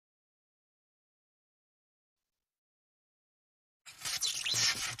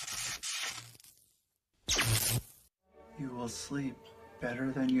You will sleep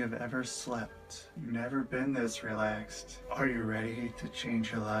better than you have ever slept. You've never been this relaxed. Are you ready to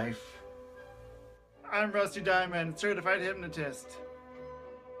change your life? I'm Rusty Diamond, certified hypnotist.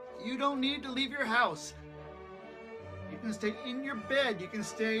 You don't need to leave your house. You can stay in your bed. You can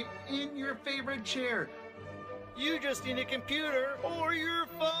stay in your favorite chair. You just need a computer or your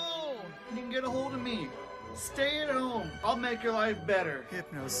phone. You can get a hold of me. Stay at home. I'll make your life better.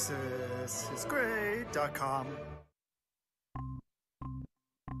 Hypnosisisgreat.com.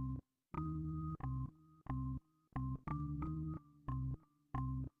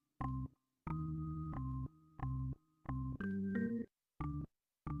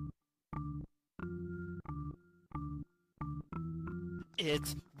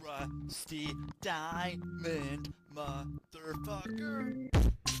 It's Rusty Diamond, motherfucker.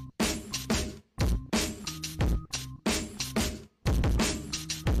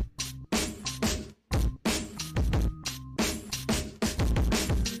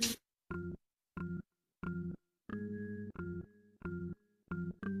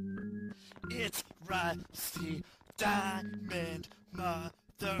 It's Rusty Diamond,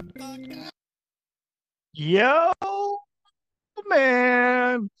 motherfucker. Yo,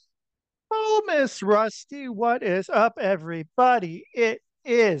 man. Oh, Miss Rusty, what is up, everybody? It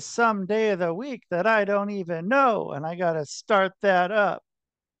is some day of the week that I don't even know, and I got to start that up.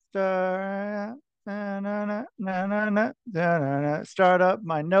 Start, start up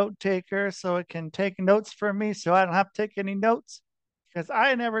my note taker so it can take notes for me so I don't have to take any notes because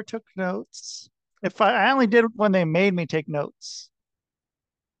I never took notes. If I only did when they made me take notes.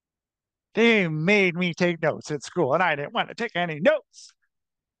 They made me take notes at school and I didn't want to take any notes.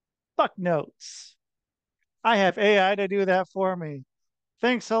 Fuck notes. I have AI to do that for me.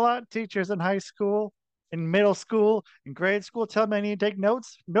 Thanks a lot, teachers in high school, in middle school, in grade school. Tell me I need to take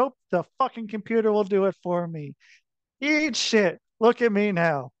notes. Nope, the fucking computer will do it for me. Eat shit. Look at me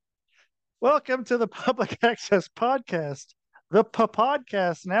now. Welcome to the Public Access Podcast. The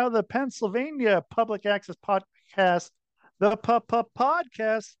podcast, now the Pennsylvania Public Access Podcast. The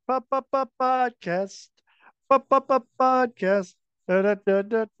podcast. Podcast. Podcast.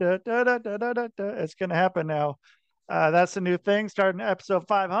 It's going to happen now. That's a new thing starting episode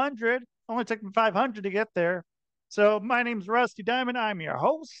 500. Only took me 500 to get there. So my name's Rusty Diamond. I'm your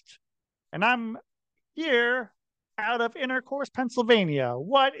host, and I'm here out of Intercourse, Pennsylvania.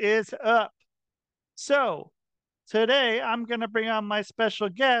 What is up? So today I'm going to bring on my special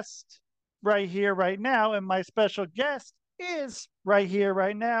guest right here, right now. And my special guest is right here,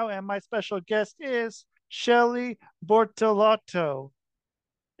 right now. And my special guest is Shelly Bortolotto.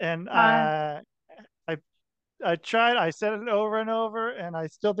 And Hi. I I tried, I said it over and over, and I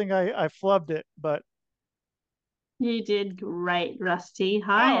still think I flubbed it. But You did great, Rusty.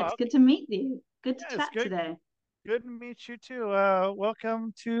 Hi, oh, it's good okay. to meet you. Good to Yeah, it's chat good. today. Good to meet you too.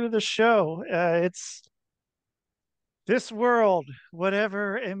 Welcome to the show. It's this world,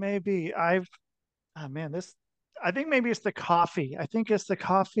 whatever it may be. Oh man, this, I think maybe it's the coffee. I think it's the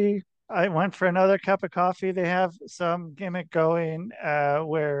coffee. I went for another cup of coffee. They have some gimmick going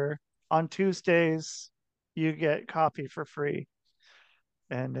where on Tuesdays you get coffee for free.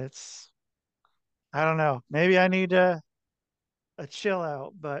 And it's, I don't know, maybe I need a chill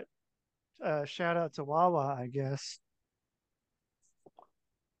out, but shout out to Wawa, I guess.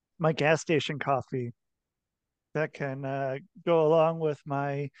 My gas station coffee that can go along with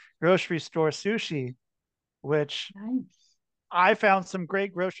my grocery store sushi, which Nice. I found some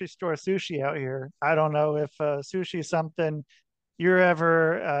great grocery store sushi out here. I don't know if sushi is something you're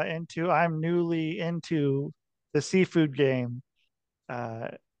ever into. I'm newly into the seafood game uh,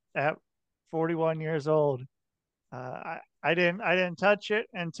 at 41 years old. I didn't touch it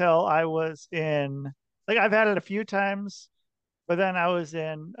until I was in, like, I've had it a few times, but then I was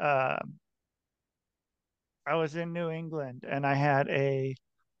in New England and I had a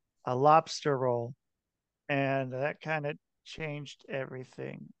lobster roll, and that kind of changed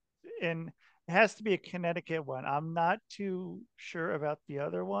everything. And it has to be a Connecticut one. I'm not too sure about the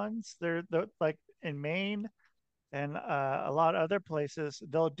other ones. They're like in Maine and a lot of other places.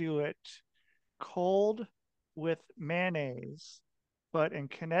 They'll do it cold with mayonnaise, but in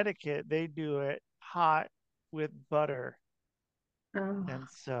Connecticut they do it hot with butter. Oh, And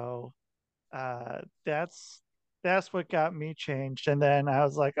so that's what got me changed. And then I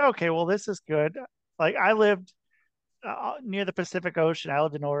was like, okay, well, this is good. Like I lived near the Pacific Ocean. I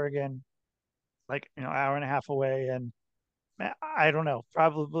lived in Oregon, like hour and a half away, and I don't know.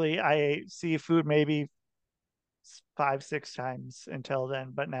 Probably I ate seafood maybe 5, 6 times until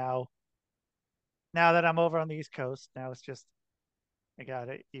then. But now that I'm over on the East Coast, now it's just I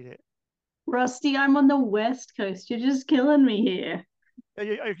gotta eat it. Rusty, I'm on the West Coast. You're just killing me here.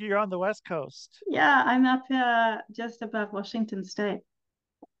 You're on the West Coast. Yeah, I'm up just above Washington State.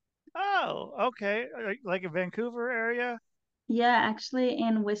 Oh, okay. Like a Vancouver area? Yeah, actually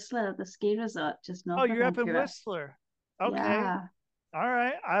in Whistler, the ski resort just Oh, north of you're up in Vancouver. Whistler. Okay. Yeah. All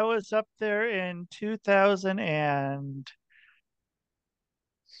right. I was up there in 2000 and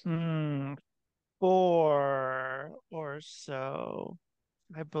hmm, four or so,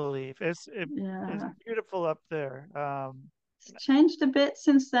 I believe. It's Yeah. beautiful up there. It's changed a bit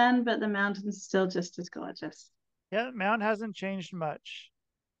since then, but the mountain's still just as gorgeous. Yeah, Mount hasn't changed much.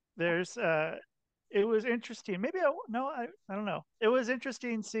 There's it was interesting. Maybe I no, I don't know. It was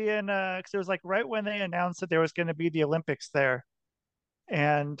interesting seeing because it was like right when they announced that there was going to be the Olympics there.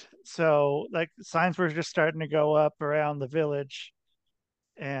 And so like signs were just starting to go up around the village.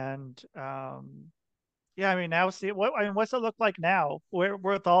 And yeah, I mean now see what I mean, what's it look like now? Where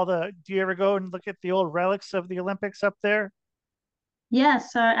with all the do you ever go and look at the old relics of the Olympics up there? Yeah,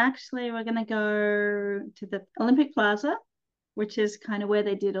 so actually we're gonna go to the Olympic Plaza, which is kind of where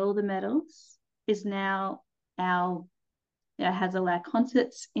they did all the medals, is now our it has all our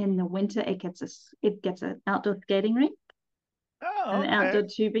concerts in the winter. It gets an outdoor skating rink, Oh, an okay. outdoor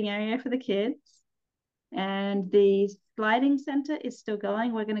tubing area for the kids, and the sliding center is still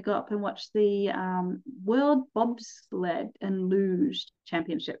going. We're going to go up and watch the World Bobsled and Luge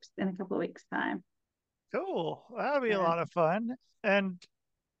Championships in a couple of weeks' time. Cool. That'll be a Yeah. lot of fun. And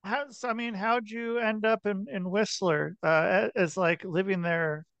I mean, how'd you end up in Whistler as like living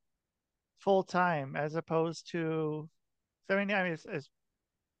there full time as opposed to, I mean, it's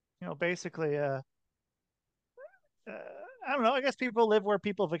basically, uh, I don't know. I guess people live where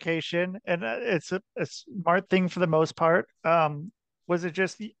people vacation, and it's a smart thing for the most part. Was it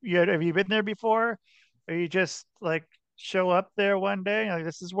just have you been there before, or you just like show up there one day, like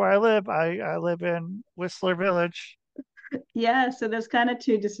this is where I live. I live in Whistler Village. Yeah, so there's kind of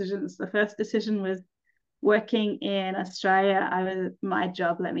two decisions. The first decision was working in Australia. My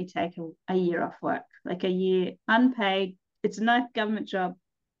job let me take a year off work, like a year unpaid. It's a nice government job.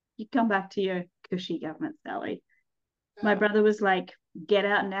 You come back to your cushy government salary. My Yeah. brother was like, get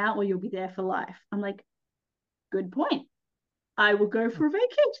out now or you'll be there for life. I'm like, good point. I will go for a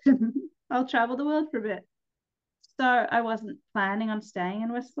vacation. I'll travel the world for a bit. So I wasn't planning on staying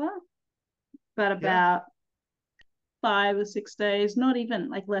in Whistler, but Yeah. about 5 or 6 days, not even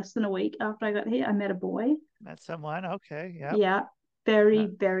like less than a week after I got here, I met a boy. Met someone. Okay. Yep. Yeah, very,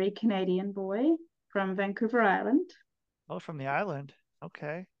 Not, very Canadian boy from Vancouver Island. oh, from the island.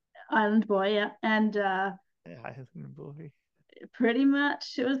 Okay. Island boy, yeah. And Yeah, island boy. pretty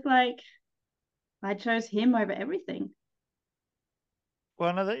much it was like I chose him over everything. Well,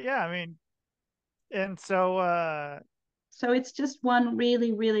 another, yeah, I mean, and so, So it's just one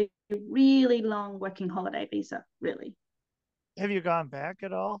really, really, really long working holiday visa, really. have you gone back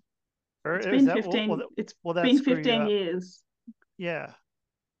at all? Or It's is been that, 15, it's will that been screw you 15 up? years. Yeah.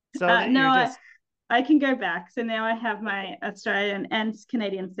 So that No, you're just, I can go back. So now I have my Australian and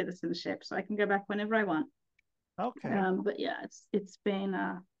Canadian citizenship, so I can go back whenever I want. okay. But yeah, it's been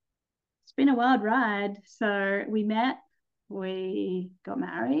a wild ride. So we met, we got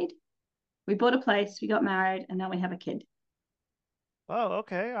married, we bought a place, we got married, and now we have a kid. Oh,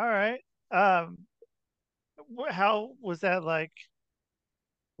 okay. All right. Um, how was that like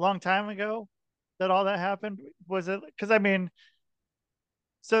long time ago that all that happened? Was it, because I mean,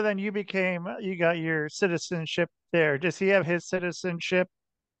 so then you got your citizenship there. Does he have his citizenship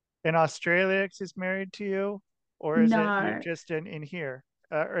in Australia because he's married to you, or is it you're No, just in here,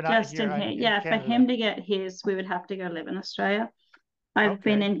 or not just here in here. in Yeah, for Canada? him to get his, we would have to go live in Australia. I've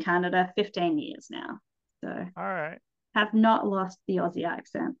been Okay, in Canada 15 years now, so all right. have not lost the Aussie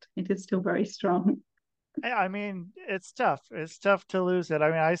accent. It is still very strong. I mean, it's tough. It's tough to lose it. I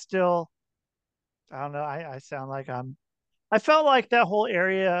mean, I still, I don't know. I sound like I felt like that whole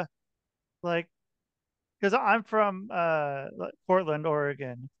area, like, because I'm from like, Portland,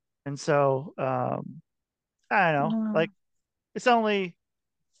 Oregon, and so I don't know, Mm, like it's only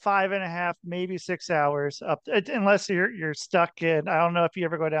 5.5, maybe 6 hours up, unless you're stuck in. I don't know if you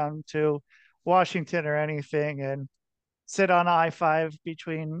ever go down to Washington or anything and sit on I-5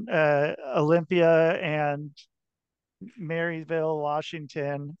 between Olympia and Maryville,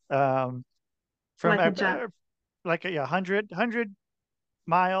 Washington, from like a jump. like a 100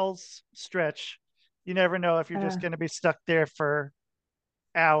 miles stretch. You never know if you're just Uh, going to be stuck there for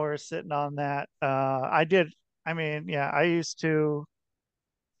hours sitting on that. I did. I mean, yeah, I used to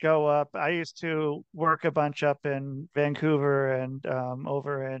go up. I used to work a bunch up in Vancouver and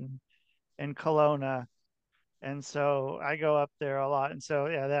over in Kelowna, and so I go up there a lot. And so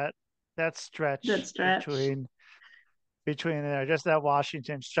yeah, that. that That stretch stretch. between there, just that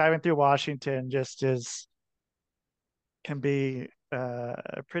Washington, driving through Washington just is can be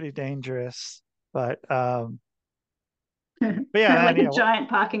pretty dangerous. But but yeah, then Like a giant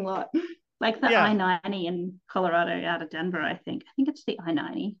parking lot, like the yeah, I-90 in Colorado out of Denver. I think. I think it's the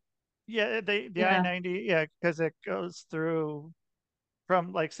I-90. yeah, the Yeah, I-90, yeah, because it goes through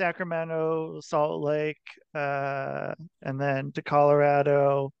from like Sacramento, Salt Lake, uh, and then to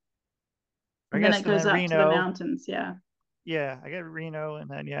Colorado, I and then guess, it and goes then up to the Reno. mountains. Yeah. Yeah, I get Reno, and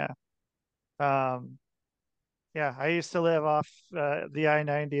then yeah, um, yeah. I used to live off the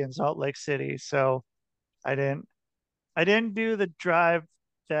I-90 in Salt Lake City, so I didn't I didn't do the drive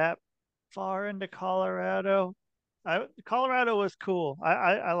that far into Colorado. Colorado was cool.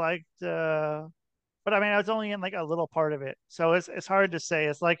 I liked, but I mean, I was only in like a little part of it, so it's hard to say.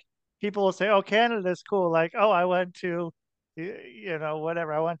 It's like people will say, "Oh, Canada's cool." Like, "Oh, I went to,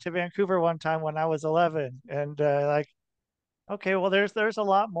 whatever. I went to Vancouver one time when I was 11," and like, okay, well, there's a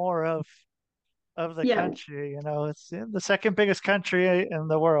lot more of the Yeah. country. It's the second biggest country in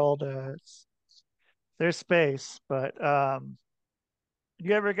the world. There's space, but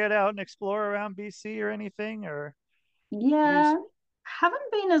you ever get out and explore around BC or anything, or you just Yeah.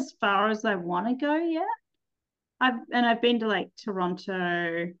 Haven't been as far as I want to go yet. I've been to like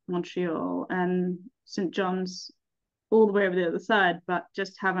Toronto, Montreal, and St. John's, all the way over the other side, but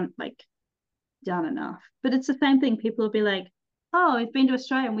just haven't like done enough. But it's the same thing. People will be like, "Oh, we've been to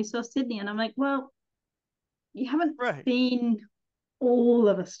Australia and we saw Sydney," and I'm like, "Well, you haven't right, seen all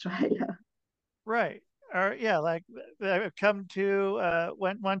of Australia." right, or yeah, like I've come to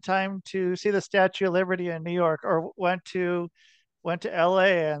went one time to see the Statue of Liberty in New York, or went to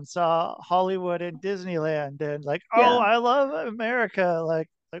LA and saw Hollywood and Disneyland, and like, oh, Yeah. I love America. Like,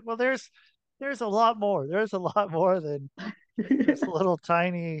 well, there's a lot more. There's a lot more than this little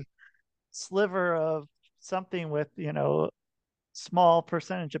tiny sliver of something with small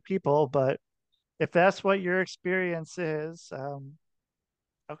percentage of people. But if that's what your experience is,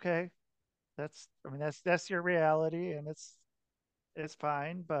 okay, I mean, that's your reality, and it's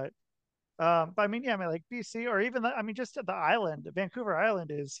fine. But I mean, yeah, I mean, like BC, or even I mean, just the island, Vancouver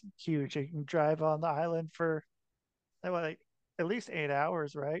Island is huge. You can drive on the island for like at least 8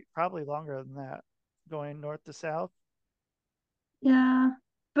 hours, right? Probably longer than that, going north to south. Yeah.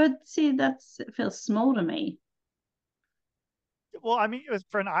 But see, it feels small to me. Well, I mean, it was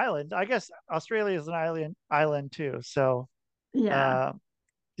for an island. I guess Australia is an island too. So, Yeah. uh,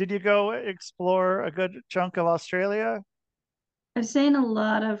 did you go explore a good chunk of Australia? I've seen a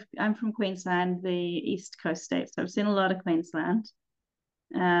lot of, I'm from Queensland, the East Coast states. So I've seen a lot of Queensland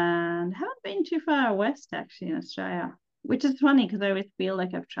and haven't been too far west actually in Australia, which is funny because I always feel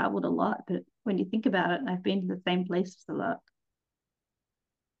like I've traveled a lot. But when you think about it, I've been to the same places a lot.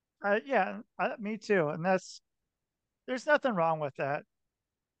 Yeah, me too. And there's nothing wrong with that.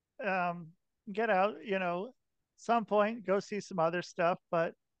 Um, get out, some point, go see some other stuff,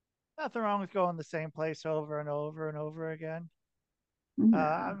 but nothing wrong with going the same place over and over and over again.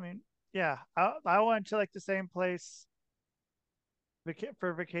 I Yeah. mean, yeah, I went to like the same place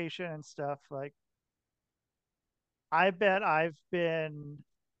for vacation and stuff. Like, I bet I've been,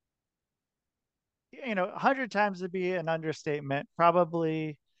 100 times to be an understatement.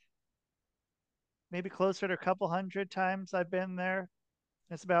 Probably maybe closer to a couple hundred times I've been there.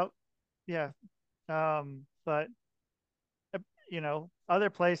 It's about, yeah. But other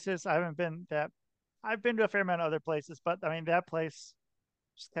places I haven't been that. I've been to a fair amount of other places, but I mean that place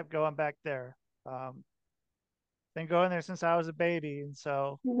just kept going back there. Um, been going there since I was a baby, and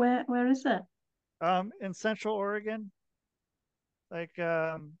so Where is it? in Central Oregon, like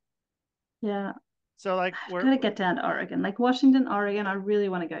Yeah. so like I've where got to get down to Oregon. Like Washington, Oregon, I really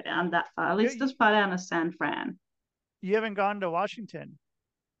want to go down that far. At you, least you as far down as San Fran. you haven't gone to Washington.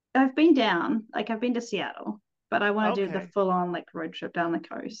 I've been down, like I've been to Seattle, but I want to do the Okay. full on like road trip down the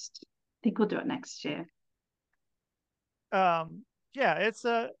coast. I think we'll do it next year. Um, yeah, it's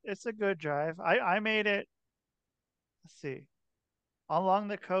a good drive. I made it. Let's see, along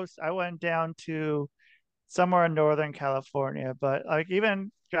the coast. I went down to somewhere in Northern California, but like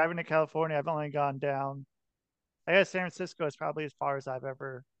even driving to California, I've only gone down. I guess San Francisco is probably as far as I've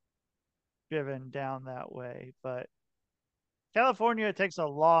ever driven down that way, but California it takes a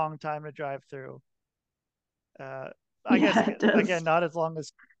long time to drive through. Uh, I guess Yeah, it does. again, not as long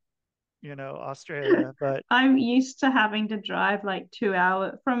as Australia, but I'm used to having to drive like 2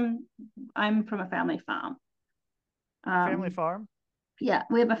 hours from, I'm from a family farm. family Um, farm. yeah,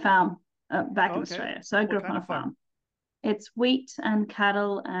 we have a farm back in Okay, Australia. So I what grew up kind on of a farm? farm. It's wheat and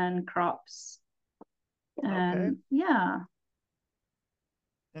cattle and crops. Okay, And yeah,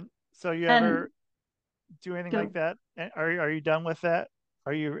 and So you And ever do anything like go, that? Are you done with that?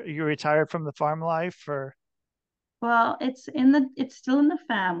 Are you retired from the farm life or? well, it's still in the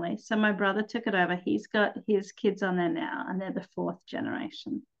family. So my brother took it over. He's got his kids on there now, and they're the fourth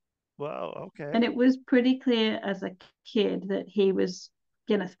generation. Whoa, okay. And it was pretty clear as a kid that he was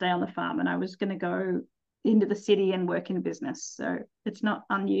going to stay on the farm and I was going to go into the city and work in business. So it's not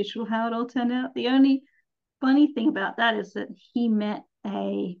unusual how it all turned out. The only funny thing about that is that he met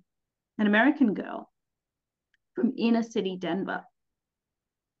an American girl from inner city Denver.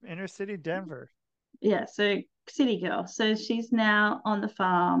 Inner city Denver. Yeah, so city girl. So she's now on the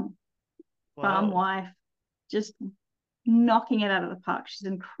farm Whoa. wife, just knocking it out of the park. She's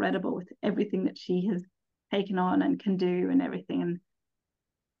incredible with everything that she has taken on and can do and everything. And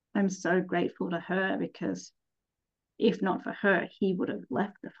I'm so grateful to her because if not for her, he would have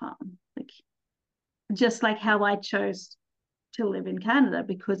left the farm. Like just like how I chose to live in Canada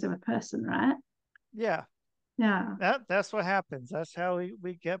because of a person, right? Yeah. Yeah. That's what happens. That's how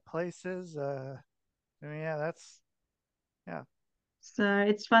we get places. I mean, yeah, that's yeah. So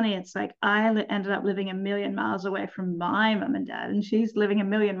it's funny. It's like I ended up living a million miles away from my mum and dad, and she's living a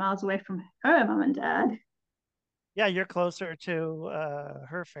million miles away from her mum and dad. Yeah, you're closer to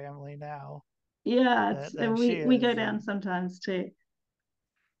her family now Yeah, than, she we go is. down And sometimes too.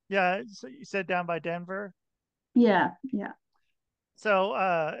 yeah, so you said down by Denver. Yeah, yeah. So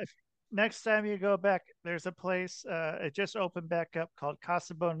if next time you go back, there's a place it just opened back up called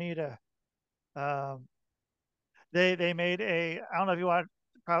Casa Bonita. Um, they made a I don't know if you want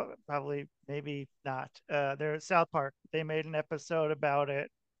probably maybe not. They're at South Park. They made an episode about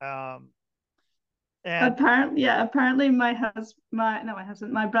it. Um, and Apparently, yeah. Apparently, my husband, my not my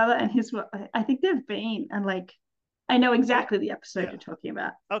husband, my brother and his. I think they've been and like, I know oh exactly the episode yeah, you're talking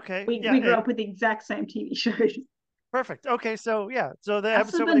about. okay, yeah, We grew up with the exact same TV shows. perfect. Okay, so yeah, so the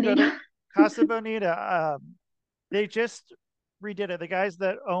Casa episode where they go to Bonita. Casa Bonita, they just redid it. The guys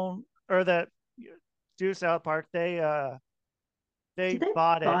that own or that do South Park, they Did they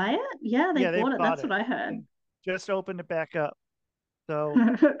bought it. buy it? Yeah, they Yeah, they bought it. bought That's it what I heard. and just opened it back up. So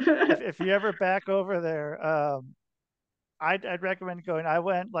if you ever back over there, I'd recommend going. I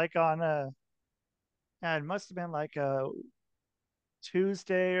went like on yeah, it must have been like a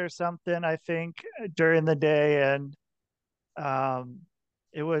Tuesday or something, I think, during the day, and um,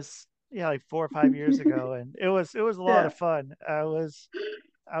 it was yeah like 4 or 5 years ago, and it was a lot Yeah. of fun. I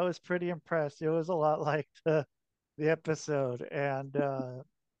was pretty impressed. It was a lot like the episode, and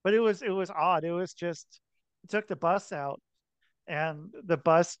but it was odd. It was just it took the bus out, and the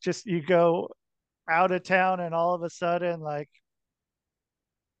bus just you go out of town, and all of a sudden like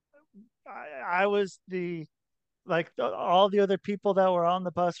I was the like all the other people that were on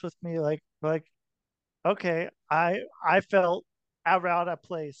the bus with me like okay I felt out of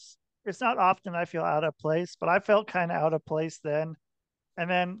place. It's not often I feel out of place, but I felt kind of out of place then. And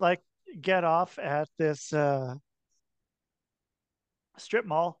then like get off at this strip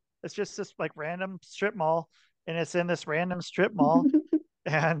mall. It's just this like random strip mall, and it's in this random strip mall,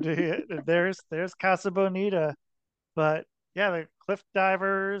 and there's Casa Bonita. But yeah, the cliff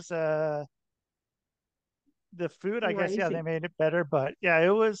divers, the food, I guess, yeah, they Crazy. made it better. But yeah, it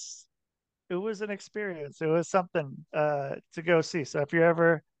was an experience. It was something to go see. So if you're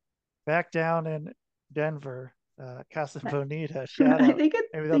ever back down in Denver, Casa Bonita, shout I out.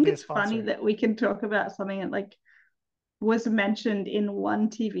 Maybe they'll think be a it's funny sponsor. that we can talk about something that like was mentioned in one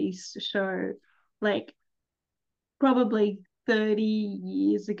TV show, like probably 30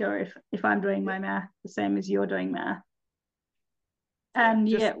 years ago, if I'm doing Yeah, my math the same as you're doing math. yeah, And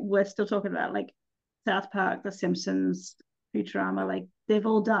just yet we're still talking about like South Park, The Simpsons, Futurama, like they've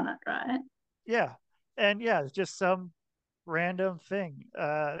all done it, right? yeah, and yeah, it's just some random thing,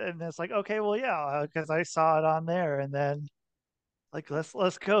 and it's like okay, well, yeah, because I saw it on there, and then like let's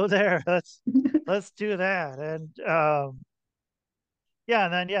go there, let's do that, and yeah,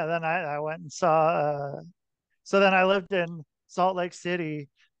 then I went and saw. So then I lived in Salt Lake City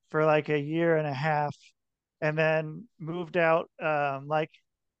for like a year and a half, and then moved out like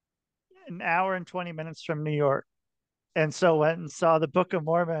an hour and 20 minutes from New York, and so went and saw the Book of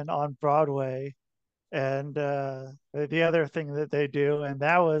Mormon on Broadway, and the other thing that they do, and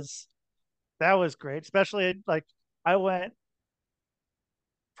that was great, especially like I went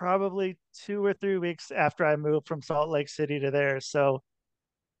probably 2 or 3 weeks after I moved from Salt Lake City to there. So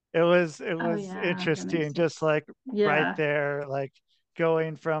it Oh was yeah, that interesting, makes just sense. like right Yeah. there, like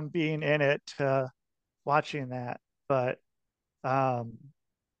going from being in it to watching that. But um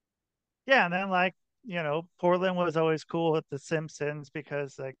yeah, and then like, Portland was always cool with the Simpsons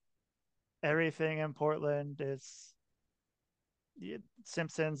because like everything in Portland is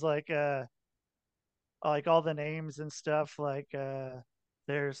Simpsons, like all the names and stuff.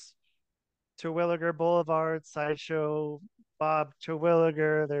 There's Terwilliger Boulevard, Sideshow Bob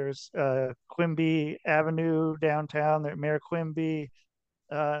Terwilliger. There's Quimby Avenue downtown. There, Mayor Quimby.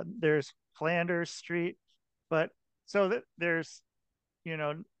 There's Flanders Street. But so that there's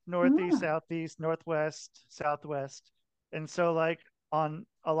northeast, Oh, southeast, northwest, southwest, and so like on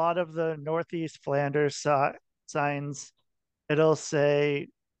a lot of the northeast Flanders signs, it'll say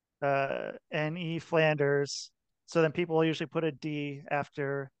NE Flanders. So then people usually put a D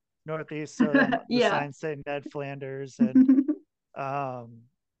after Northeast. So then the yeah. signs say Ned Flanders, um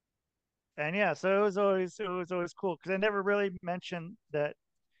and yeah, so it was always cool because I never really mentioned that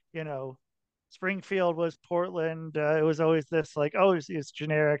you know Springfield was Portland. It was always this like, oh, it's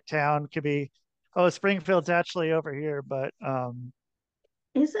generic town could be, oh, Springfield's actually over here, but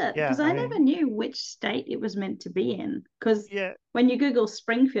Is it? yeah, Because I I never mean, knew which state it was meant to be in. Because yeah, when you Google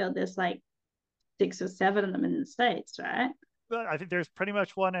Springfield, there's like 6 or 7 of them in the States, right? but I think there's pretty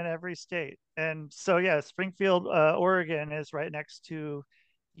much one in every state. And so, yeah, Springfield, Oregon is right next to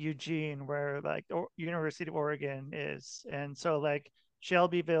Eugene, where like University of Oregon is. And so, like,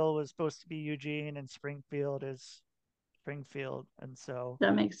 Shelbyville was supposed to be Eugene, and Springfield is Springfield. And so,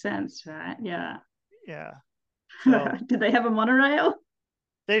 That makes sense, right? Yeah. yeah. So Do they have a monorail?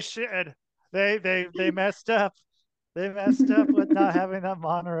 they should. They messed up. They messed up with not having that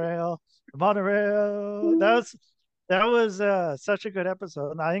monorail. The monorail. That was such a good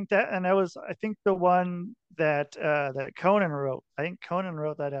episode. And that was I think the one that Conan wrote. I think Conan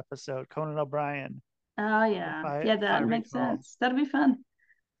wrote that episode. Conan O'Brien, Oh if yeah. I Yeah, if I that makes recall. sense. That'll be fun.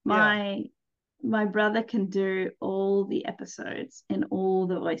 Yeah. My my brother can do all the episodes in all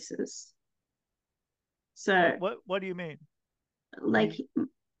the voices. So What do you mean? like He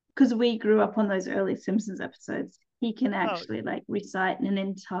because we grew up on those early Simpsons episodes, he can oh actually like recite an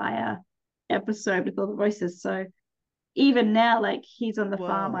entire episode with all the voices. So even now, like he's on the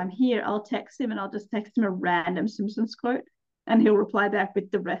farm, I'm whoa. here, I'll text him and I'll just text him a random Simpsons quote and he'll reply back with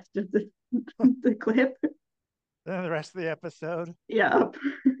the rest of the the clip. Then the rest of the episode. Yeah.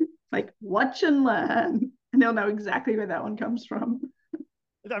 Like watch and learn. And he'll know exactly where that one comes from.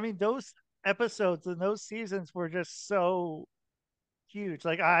 I mean, those episodes and those seasons were just so huge.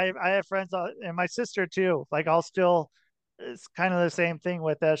 Like I have friends and my sister too. Like I'll still it's kind of the same thing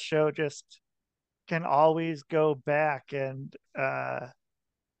with that show. Just can always go back and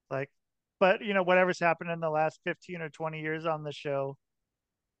like, but whatever's happened in the last 15 or 20 years on the show,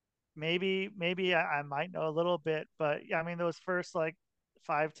 maybe I might know a little bit, but yeah, I mean those first like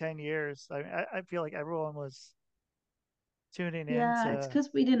 5-10 years, I feel like everyone was tuning in Yeah, it's because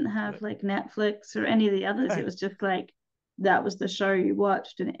we didn't to have it. like Netflix or any of the others. It Right. was just like that was the show you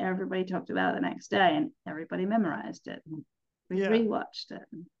watched and everybody talked about it the next day and everybody memorized it. We Yeah. rewatched it.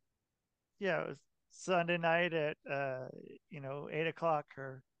 Yeah, it was Sunday night at 8 o'clock,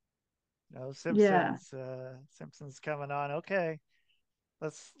 or Yeah. Simpsons coming on. Okay,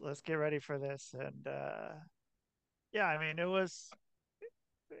 let's get ready for this. And yeah, I mean it was,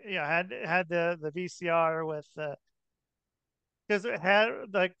 yeah, had the VCR with because it had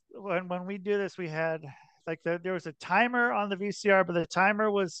like when we do this we had like there was a timer on the VCR, but the timer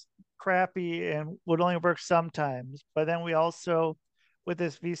was crappy and would only work sometimes. But then we also with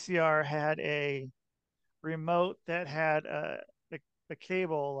this VCR had a remote that had a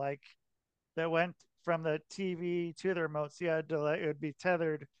cable like that went from the TV to the remote. So you had to it would be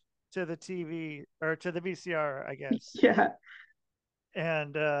tethered to the TV or to the VCR, I guess. Yeah.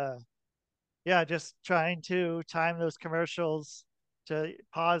 And yeah, just trying to time those commercials to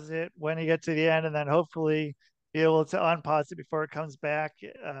pause it when you get to the end, and then hopefully be able to unpause it before it comes back.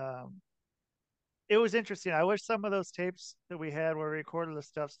 It was interesting. I wish some of those tapes that we had where we recorded the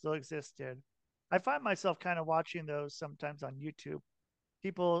stuff still existed. I find myself kind of watching those sometimes on YouTube.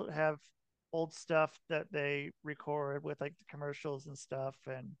 People have old stuff that they record with like the commercials and stuff,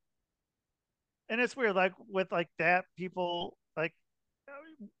 and it's weird. Like with like that, people like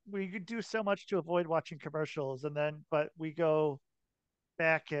we could do so much to avoid watching commercials, and then but we go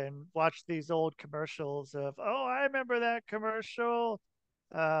back and watch these old commercials of, oh, I remember that commercial,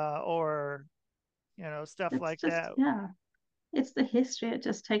 or stuff It's like just, that. yeah. It's the history. It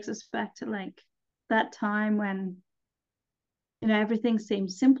just takes us back to like that time when, everything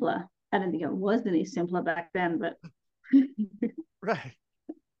seemed simpler. I don't think it was any simpler back then, but Right.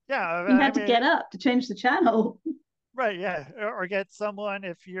 Yeah, you I had to mean, get up to change the channel. right, yeah, or get someone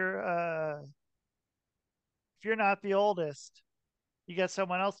if you're not the oldest, you get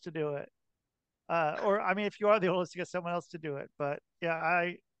someone else to do it. Or I mean, if you are the oldest, you get someone else to do it. But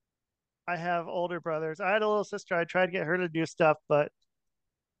yeah, I have older brothers. I had a little sister. I tried to get her to do stuff, but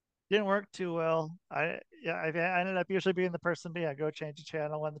didn't work too well. I ended up usually being the person to go change the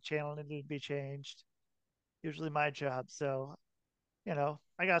channel when the channel needed to be changed. Usually my job. So,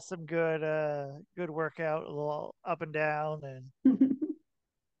 I got some good workout, a little up and down and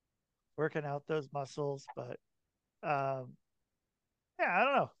working out those muscles. But yeah, I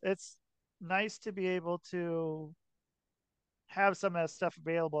don't know. It's nice to be able to have some of that stuff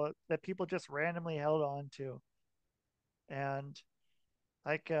available that people just randomly held on to. And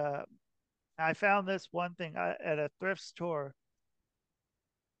like I found this one thing at a thrift store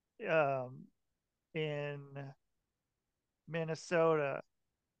um, in Minnesota,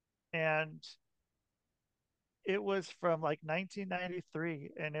 and it was from like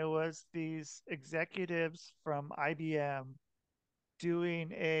 1993, and it was these executives from IBM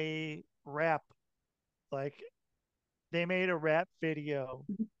doing a rap, like they made a rap video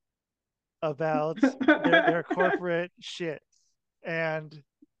about their corporate shit, and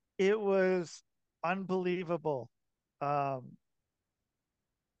it was unbelievable. Um,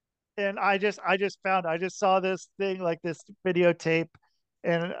 and I just saw this thing like this videotape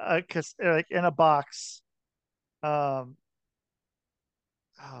in like in a box. Um,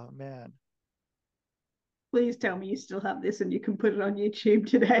 oh man. Please tell me you still have this and you can put it on YouTube Oh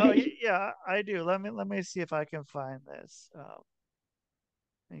today. yeah, I do. Let me see if I can find this.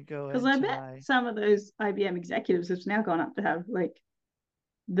 Let me go Because I into bet my. some of those IBM executives have now gone up to have like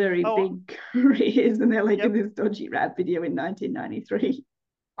very Oh, big careers and they're like yep. in this dodgy rap video in 1993.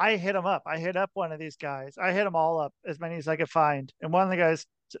 I hit him up. I hit up one of these guys. I hit them all up, as many as I could find, and one of the guys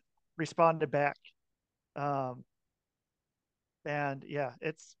responded back. Um, and yeah,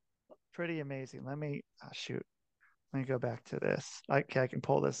 it's pretty amazing. Let me shoot. Let me go back to this. Okay, I can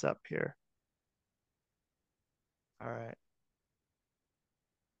pull this up here. All right.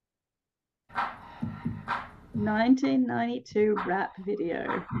 1992 rap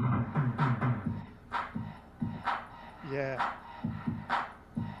video. Yeah.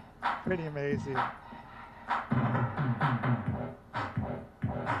 Pretty amazing.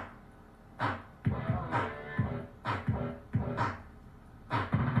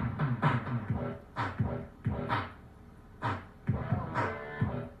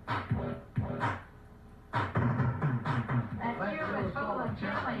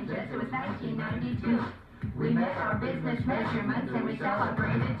 It was 1992. We met our business measurements and we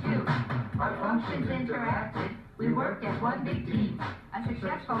celebrated too. Our functions interacted. We worked as one big team. A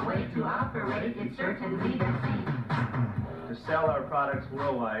successful way to operate is certainly the same. To sell our products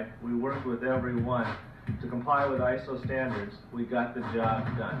worldwide, we worked with everyone. To comply with ISO standards, we got the job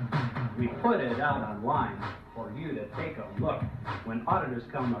done. We put it out online for you to take a look when auditors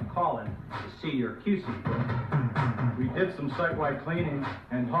come a-calling to see your QC book. We did some site-wide cleaning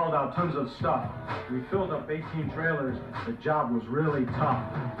and hauled out tons of stuff. We filled up 18 trailers. The job was really tough.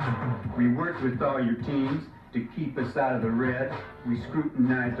 We worked with all your teams to keep us out of the red. We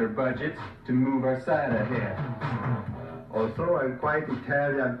scrutinized our budgets to move our side ahead. Although I'm quite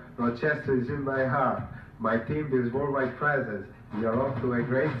Italian, Rochester is in my heart. My team builds worldwide presence. We are off to a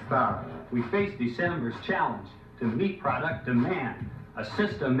great start. We faced December's challenge to meet product demand. A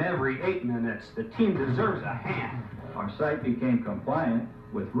system every 8 minutes. The team deserves a hand. Our site became compliant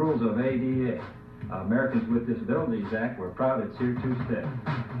with rules of ADA. Americans with Disabilities Act, we're proud it's here to stay.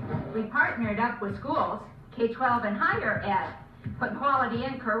 We partnered up with schools, K-12 and higher ed, put quality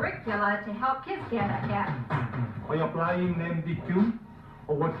in curricula to help kids get ahead. By applying MDQ,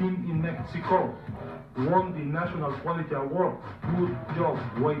 our team in Mexico won the National Quality Award. Good job,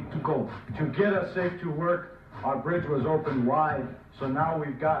 way to go. To get us safe to work, our bridge was opened wide, so now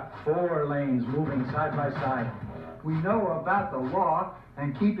we've got 4 lanes moving side by side. We know about the law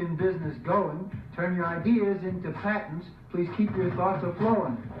and keeping business going. Turn your ideas into patents. Please keep your thoughts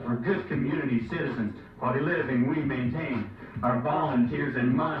a-flowing. We're good community citizens. Quality living we maintain. Our volunteers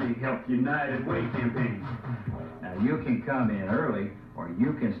and money help United Way campaign. Now you can come in early or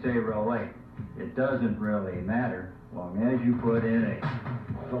you can stay real late. It doesn't really matter long as you put in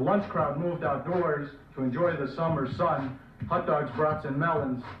a. The lunch crowd moved outdoors to enjoy the summer sun. Hot dogs, brats, and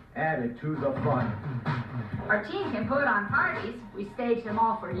melons added to the fun. Our team can put on parties. We stage them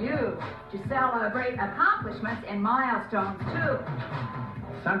all for you to celebrate accomplishments and milestones too.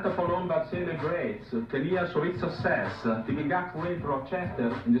 Santa Colomba celebrates Telia Sweet success, picking up with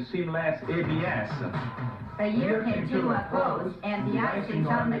Rochester in the seamless ABS. The year came to a close and the icing's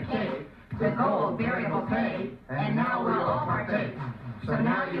on the cake. The gold variable pay, and now we'll all partake. So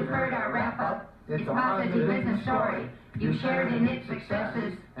now you've heard our wrap-up. It's a positive business story. You shared in its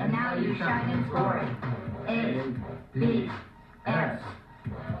successes, and now you shine in glory. A, B, S.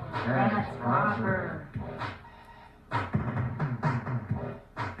 That's proper.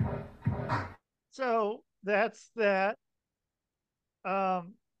 So that's that.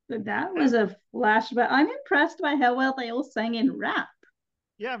 But that was a flashback. I'm impressed by how well they all sang in rap.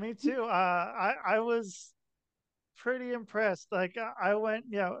 Yeah, me too. I was pretty impressed. Like I went,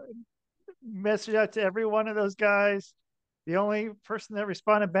 messaged out to every one of those guys. The only person that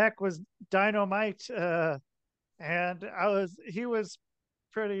responded back was Dynamite, and he was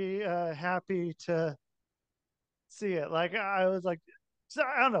pretty happy to see it. Like I was like, so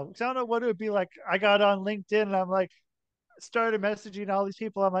I don't know, I don't know what it would be like. I got on LinkedIn and I'm like, started messaging all these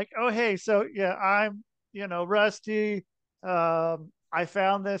people. I'm like, oh hey, so yeah, I'm Rusty. I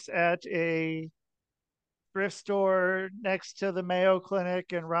found this at a thrift store next to the Mayo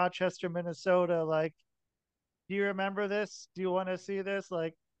Clinic in Rochester, Minnesota. Like, do you remember this? Do you want to see this?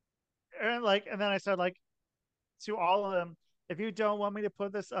 And then I said like to all of them, if you don't want me to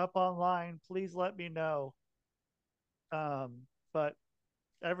put this up online, please let me know. But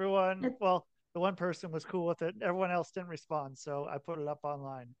everyone, well, the one person was cool with it. Everyone else didn't respond, so I put it up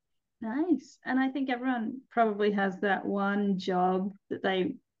online. Nice. And I think everyone probably has that one job that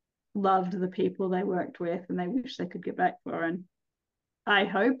they loved the people they worked with and they wish they could get back for. And I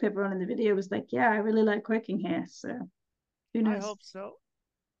hope everyone in the video was like, yeah, I really like working here. So who knows? I hope so.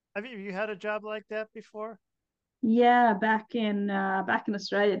 Have you had a job like that before? Yeah, back in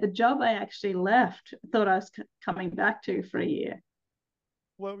Australia, the job I actually left, thought I was coming back to for a year.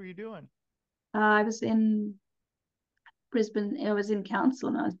 What were you doing? I was in Brisbane. I was in council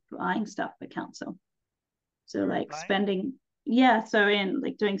and I was buying stuff for council. So like spending, yeah. So in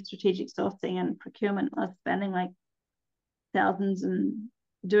like doing strategic sourcing and procurement, I was spending like thousands and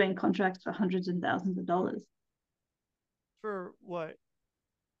doing contracts for hundreds and thousands of dollars. For what?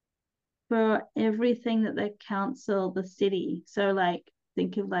 For everything that the council, the city. So like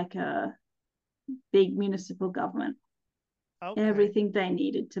think of like a big municipal government. Okay. Everything they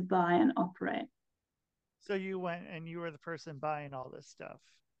needed to buy and operate. So you went and you were the person buying all this stuff.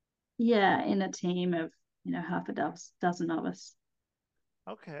 Yeah, in a team of half a dozen of us.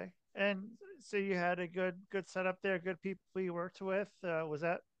 Okay. And so you had a good setup there, good people you worked with. Is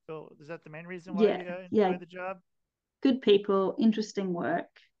that the main reason why you enjoyed the job? Good people, interesting work,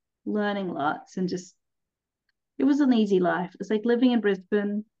 learning lots, and just it was an easy life. It's like living in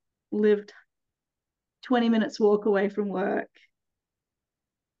Brisbane, lived 20 minutes walk away from work.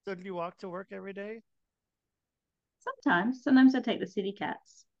 So did you walk to work every day? Sometimes I take the city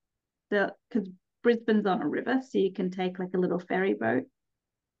cats. Because Brisbane's on a river, so you can take like a little ferry boat.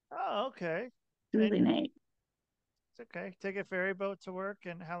 Oh, okay. It's really neat. It's okay. Take a ferry boat to work,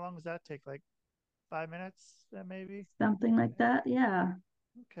 and how long does that take? Like 5 minutes, maybe? Something like that, yeah.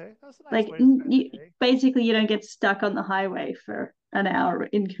 Okay, that's a nice like way to spend the day. basically you don't get stuck on the highway for an hour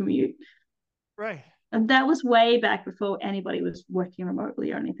in commute. Right. And that was way back before anybody was working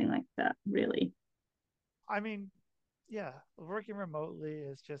remotely or anything like that, really. I mean, yeah, working remotely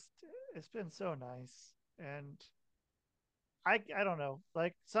it's been so nice. And I don't know,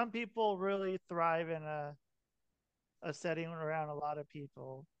 like some people really thrive in a setting around a lot of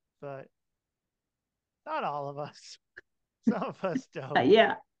people, but not all of us. Some of us don't.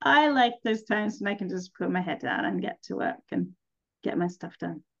 Yeah, I like those times when I can just put my head down and get to work and get my stuff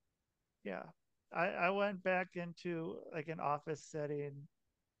done. Yeah, I went back into like an office setting.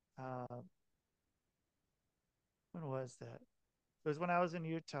 When was that? It was when I was in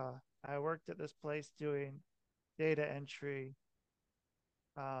Utah. I worked at this place doing data entry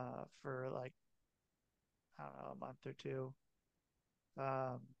for like, I don't know, a month or two.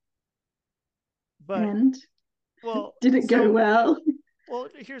 But and well, did it go well? Well,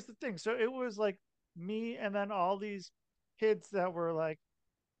 here's the thing. So it was like me and then all these kids that were like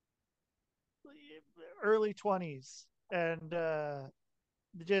early 20s and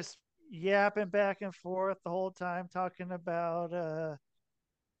just yapping back and forth the whole time talking about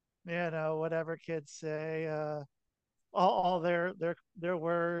whatever kids say, all their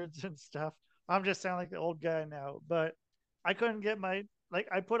words and stuff. I'm just sounding like the old guy now, but I couldn't get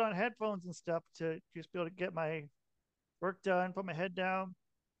I put on headphones and stuff to just be able to get my work done, put my head down.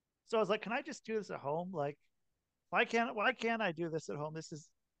 So I was like, can I just do this at home? Like, why can't I do this at home? This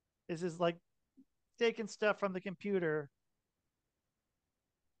is like taking stuff from the computer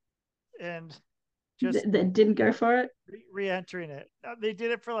and just that didn't go for it. Re-entering it. They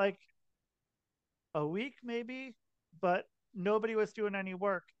did it for like a week maybe, but nobody was doing any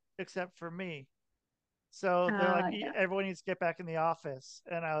work except for me. So they're like, everyone needs to get back in the office.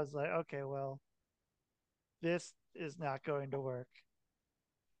 And I was like, okay, well, this is not going to work.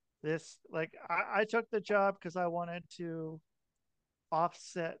 I took the job because I wanted to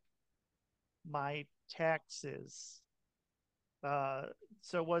offset my taxes. Uh,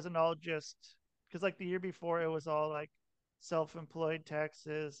 so it wasn't all just because like the year before it was all like self-employed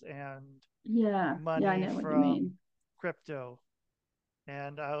taxes and Yeah, I money know what you from mean. crypto.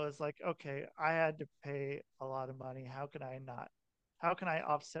 And I was like, okay, I had to pay a lot of money. How can I not? How can I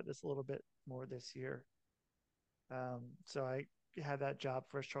offset this a little bit more this year? So I had that job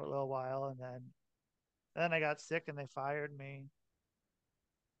for a short little while, and then I got sick and they fired me.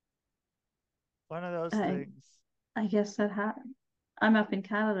 One of those I things. I guess that I'm up in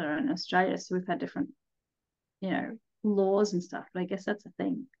Canada and Australia, so we've had different, laws and stuff. But I guess that's a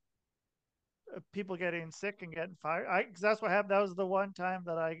thing. People getting sick and getting fired. Cause that's what happened. That was the one time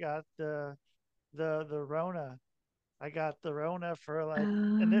that I got the Rona. I got the Rona for like,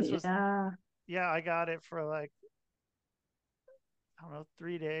 and this was Yeah. yeah, I got it for like I don't know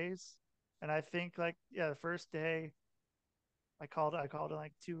 3 days, and I think like yeah, the first day I called it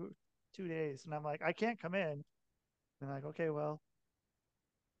like 2 days, and I'm like I can't come in. And like okay, well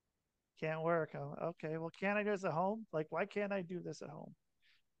can't work. Okay, well can't I do this at home? Like why can't I do this at home?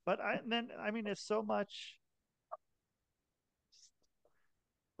 But I mean it's so much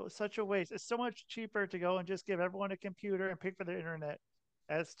such a waste. It's so much cheaper to go and just give everyone a computer and pay for the internet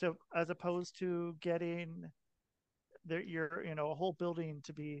as opposed to getting your a whole building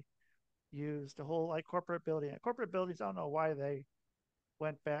to be used, a whole like corporate building. Corporate buildings, I don't know why they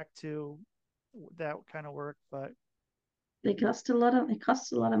went back to that kind of work, but It costs a lot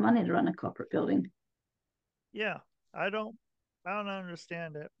of money to run a corporate building. yeah, I don't I don't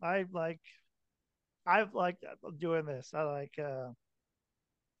understand it. I've like doing this. I like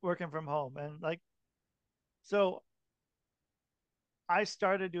working from home and like so I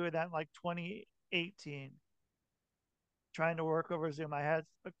started doing that in like 2018, trying to work over Zoom. I had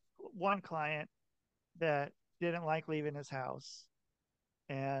one client that didn't like leaving his house.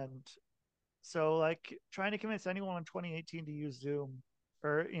 And so like trying to convince anyone in 2018 to use Zoom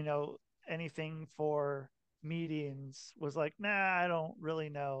or, anything for meetings was like, nah, I don't really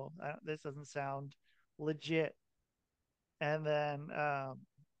know. This doesn't sound legit. And then,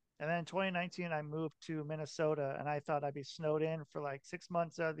 and then in 2019, I moved to Minnesota and I thought I'd be snowed in for like 6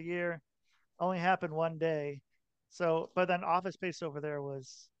 months out of the year. Only happened one day. So, but then office space over there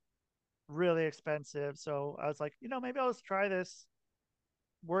was really expensive. So I was like, maybe I'll just try this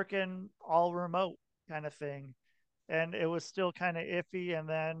working all remote kind of thing. And it was still kind of iffy. And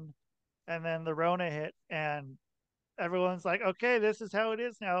then the Rona hit and everyone's like, okay, this is how it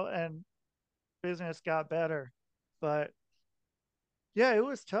is now. And business got better. But yeah, it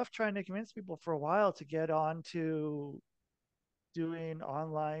was tough trying to convince people for a while to get on to doing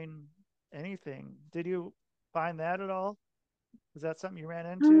online anything. Did you find that at all? Was that something you ran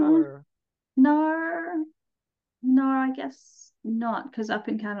into Uh, or no, no, I guess not. Because up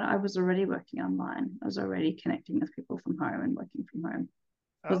in Canada, I was already working online. I was already connecting with people from home and working from home.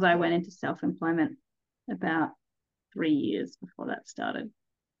 Because I okay. went into self-employment about 3 years before that started.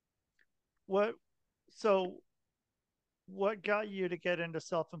 What so what got you to get into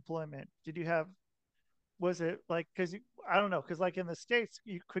self-employment? Did you have was it like because I don't know because like in the states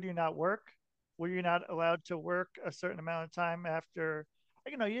could you not work? Were you not allowed to work a certain amount of time after?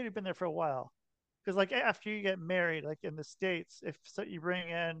 You'd been there for a while because like after you get married, like in the states, if so you bring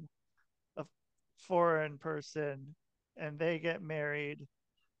in a foreign person and they get married,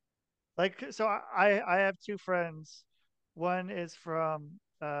 like so I have two friends. One is from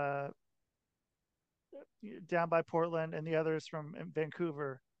down by Portland, and the other is from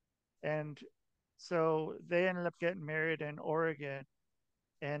Vancouver, and so they ended up getting married in Oregon.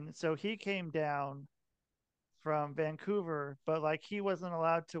 And so he came down from Vancouver, but like he wasn't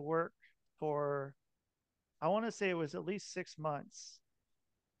allowed to work for, I want to say it was at least 6 months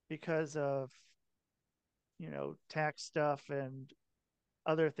because of, tax stuff and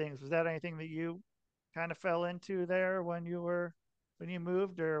other things. Was that anything that you kind of fell into there when you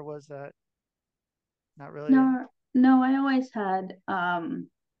moved, or was that not really? No, no,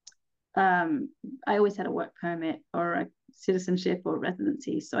 um I always had a work permit or a citizenship or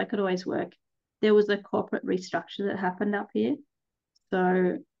residency, so I could always work. There was a corporate restructure that happened up here,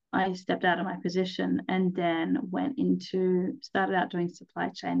 so I stepped out of my position and then started out doing supply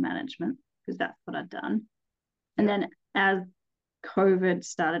chain management because that's what I'd done. And then as COVID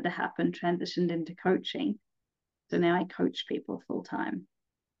started to happen, transitioned into coaching. So now I coach people full time,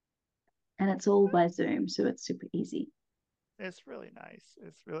 and it's all by Zoom, so it's super easy. It's really nice.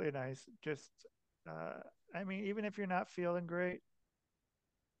 It's really nice. Just, uh, I mean, even if you're not feeling great,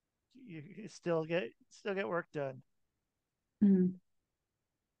 you still get work done. Mm.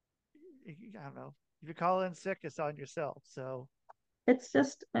 I don't know. If you call in sick, it's on yourself. So it's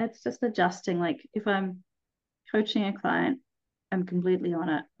just adjusting. Like if I'm coaching a client, I'm completely on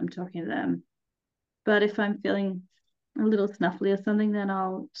it. I'm talking to them. But if I'm feeling a little snuffly or something, then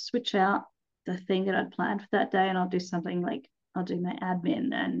I'll switch out the thing that I'd planned for that day and I'll do something like I'll do my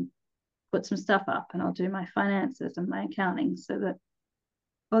admin and put some stuff up, and I'll do my finances and my accounting, so that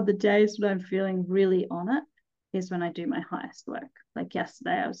on the days when I'm feeling really on it is when I do my highest work. Like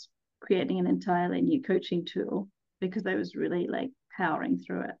yesterday, I was creating an entirely new coaching tool because I was really like powering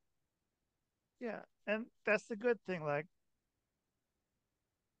through it. Yeah. And that's the good thing. Like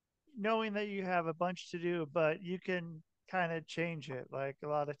knowing that you have a bunch to do, but you can kind of change it. Like a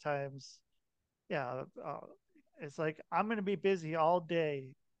lot of times, yeah, it's like I'm going to be busy all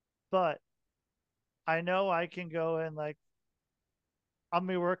day, but I know I can go and like I'm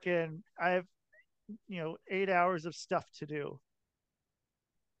gonna be working. I have 8 hours of stuff to do,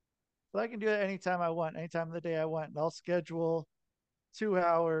 but I can do it anytime I want, anytime of the day I want. And I'll schedule 2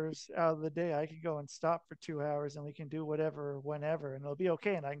 hours out of the day. I can go and stop for 2 hours, and we can do whatever whenever, and it'll be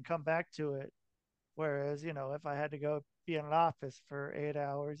okay. And I can come back to it. Whereas, if I had to go be in an office for 8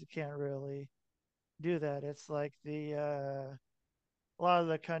 hours, you can't really do that. It's like a lot of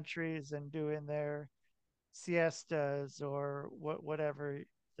the countries and doing their siestas or whatever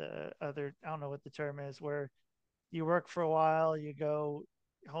the other, I don't know what the term is, where you work for a while, you go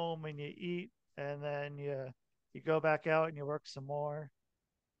home and you eat, and then you go back out and you work some more.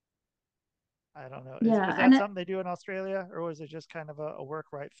 I don't know. Is Yeah, that something they do in Australia, or was it just kind of a work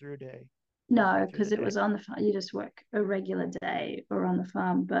right through day? no, because it was on the farm. You just work a regular day or on the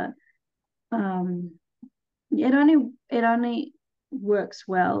farm, but um, it only works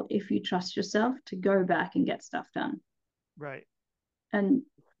well if you trust yourself to go back and get stuff done. Right. And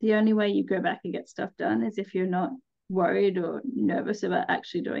the only way you go back and get stuff done is if you're not worried or nervous about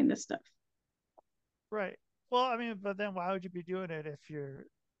actually doing this stuff. Right. Well, I mean, but then why would you be doing it if you're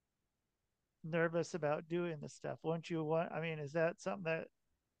nervous about doing this stuff? Wouldn't you want? I mean, is that something that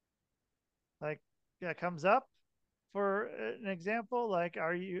like that comes up for an example? Like,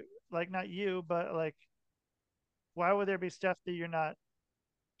 are you like not you, but like, why would there be stuff that you're not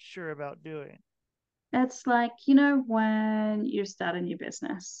sure about doing? It's like, when you start a new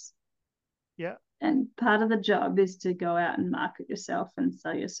business, Yeah. and part of the job is to go out and market yourself and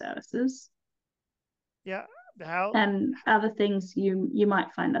sell your services. Yeah. How? And other things, you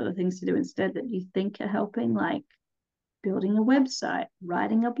might find other things to do instead that you think are helping, like building a website,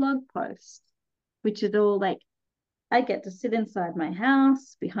 writing a blog post, which is all like I get to sit inside my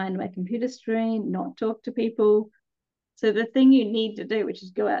house behind my computer screen, not talk to people. So the thing you need to do, which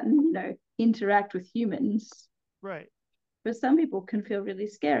is go out and interact with humans, Right. for some people can feel really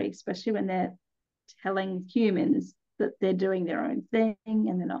scary, especially when they're telling humans that they're doing their own thing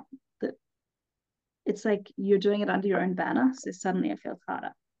and they're not. That it's like you're doing it under your own banner, so suddenly it feels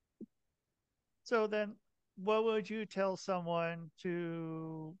harder. So then, what would you tell someone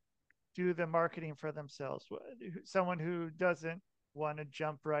to do the marketing for themselves? Someone who doesn't want to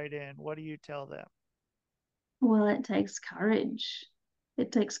jump right in, what do you tell them? Well, it takes courage.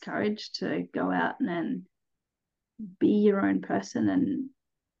 It takes courage to go out and be your own person,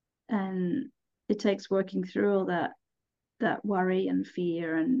 and it takes working through all that worry and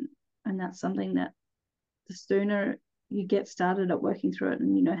fear, and that's something that the sooner you get started at working through it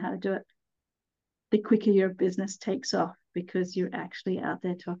and you know how to do it, the quicker your business takes off because you're actually out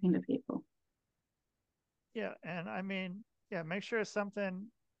there talking to people. Yeah, and I mean, yeah, make sure it's something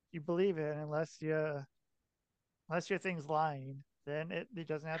you believe in, unless your thing's lying, then it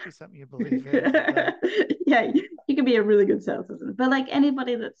doesn't have to be something you believe in. But, Yeah, you can be a really good salesperson, but like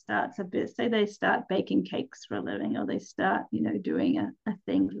anybody that starts a business, say they start baking cakes for a living, or they start doing a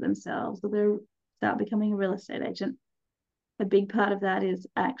thing for themselves, or they start becoming a real estate agent, a big part of that is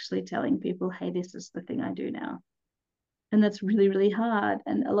actually telling people, hey, this is the thing I do now. And that's really, really hard,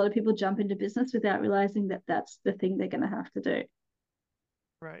 and a lot of people jump into business without realizing that that's the thing they're going to have to do.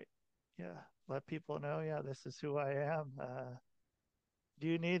 right. Yeah, let people know, yeah, this is who I am. Do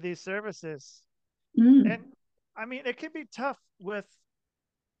you need these services? And I mean, it can be tough with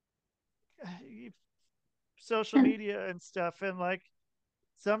social media and stuff, and like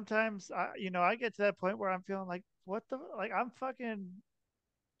sometimes I get to that point where I'm feeling like, what the, like, I'm fucking,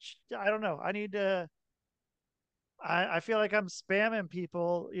 I don't know, I need to, I feel like I'm spamming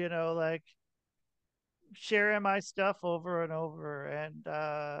people, like sharing my stuff over and over, and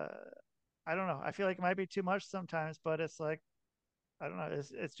I don't know, I feel like it might be too much sometimes, but it's like, I don't know,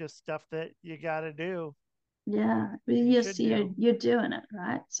 it's just stuff that you got to do. Yeah, You you should see, do. you're doing it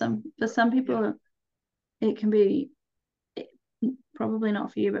right. For some people, it can be probably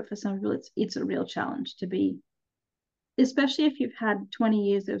not for you, but for some people, it's a real challenge to be especially if you've had 20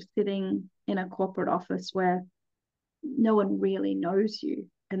 years of sitting in a corporate office where no one really knows you,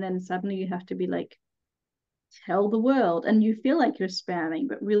 and then suddenly you have to be like, tell the world, and you feel like you're spamming,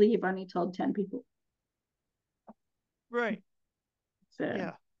 but really you've only told 10 people. Right. So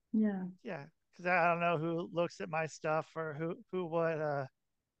Yeah. yeah. Yeah. Because I don't know who looks at my stuff or who what.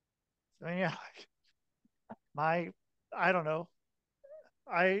 So yeah, my I don't know.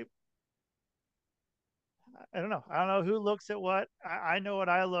 I I don't know. I don't know who looks at what. I know what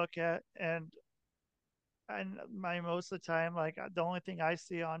I look at, and my most of the time, like the only thing I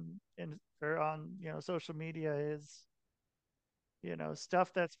see on in or on social media is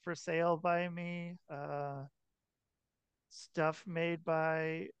stuff that's for sale by me, stuff made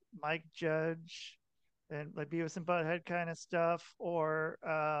by Mike Judge, and like Beavis and Butthead kind of stuff, or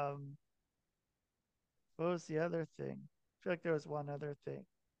what was the other thing? I feel like there was one other thing.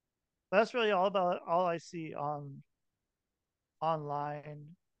 But that's really all I see on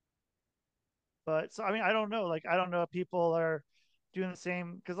online. But so I mean, I don't know. Like I don't know if people are doing the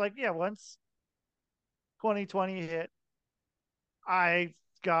same because like yeah, once 2020 hit, I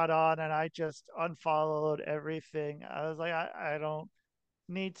got on and I just unfollowed everything. I was like, I don't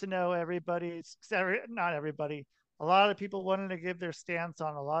need to know everybody's not everybody. A lot of people wanted to give their stance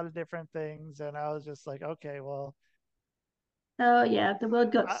on a lot of different things, and I was just like, okay, well, Oh yeah, the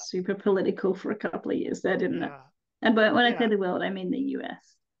world got I, super political for a couple of years there, didn't it? yeah, And but when I say yeah, the world, I mean the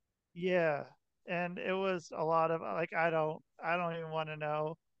US. yeah, and it was a lot of like, I don't even want to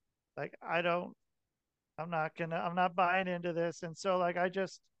know. Like, I'm not buying into this, and so like, I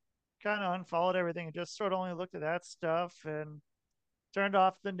just kind of unfollowed everything and just sort of only looked at that stuff and turned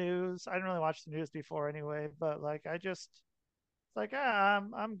off the news. I didn't really watch the news before anyway, but like I just like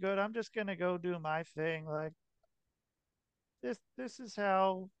I'm good. I'm just gonna go do my thing. Like this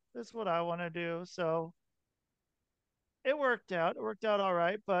is what I want to do. So it worked out. It worked out all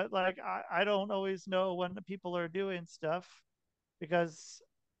right. But like I don't always know when the people are doing stuff because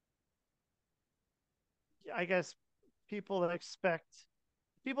I guess people expect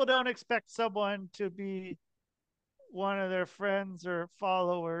people don't expect someone to be one of their friends or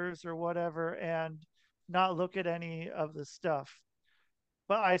followers or whatever and not look at any of the stuff.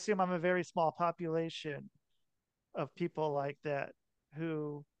 But I assume I'm a very small population of people like that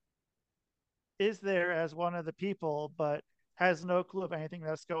who is there as one of the people, but has no clue of anything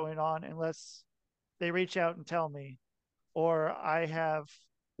that's going on unless they reach out and tell me. Or I have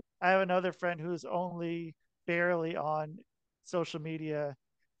another friend who's only barely on social media,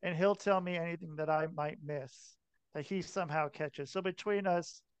 and he'll tell me anything that I might miss that he somehow catches. So between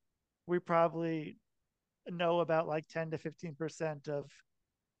us, we probably know about like 10 to 15% of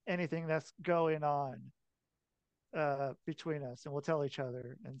anything that's going on between us, and we'll tell each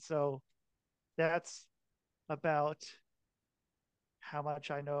other. And so that's about how much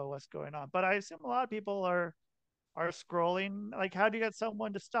I know what's going on. But I assume a lot of people are scrolling. Like, how do you get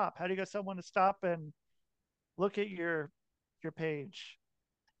someone to stop? How do you get someone to stop and look at your page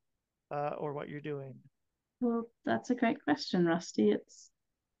or what you're doing? Well, that's a great question, Rusty. It's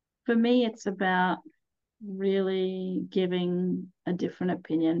for me, it's about really giving a different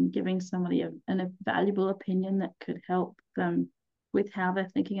opinion, giving somebody a valuable opinion that could help them with how they're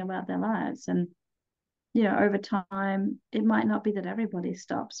thinking about their lives. And, over time, it might not be that everybody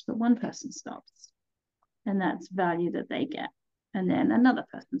stops, but one person stops. And that's value that they get. And then another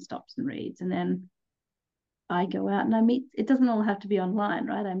person stops and reads. And then I go out and I meet, it doesn't all have to be online,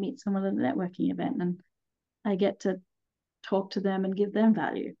 right? I meet someone at a networking event and I get to talk to them and give them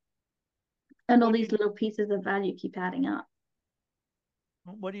value. And all these little pieces of value keep adding up.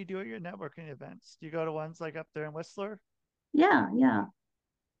 What do you do at your networking events? Do you go to ones like up there in Whistler? Yeah, yeah.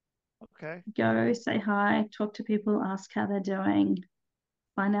 Okay. Go say hi, talk to people, ask how they're doing,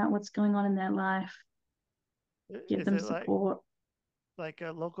 find out what's going on in their life, give Is them it support. like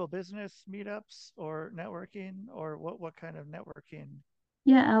a local business meetups or networking, or what kind of networking?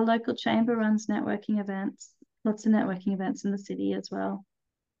 Yeah, our local chamber runs networking events, lots of networking events in the city as well.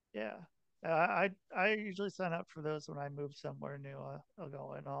 Yeah. I usually sign up for those when I move somewhere new. I'll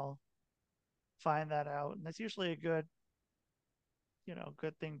go and I'll find that out, and it's usually a good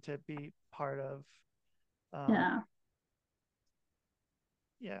thing to be part of. Yeah.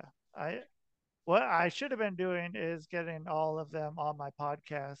 Yeah. I What I should have been doing is getting all of them on my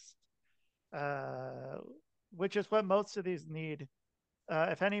podcast, uh, which is what most of these need.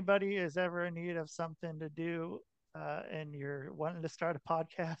 If anybody is ever in need of something to do and you're wanting to start a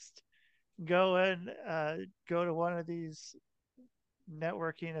podcast, go to one of these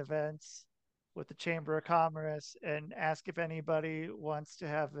networking events with the Chamber of Commerce and ask if anybody wants to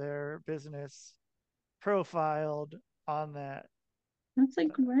have their business profiled on that. That's a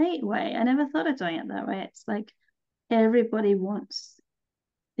great way. I never thought of doing it that way. It's like everybody wants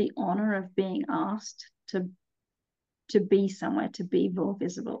the honor of being asked to be somewhere, to be more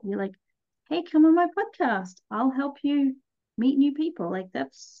visible. You're like, hey, come on my podcast. I'll help you meet new people. Like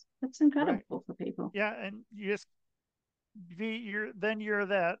that's incredible Right. for people. Yeah, and you just you're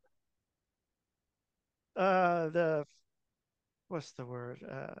that the what's the word?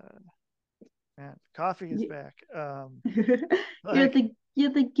 Man, coffee is You, back. you're Like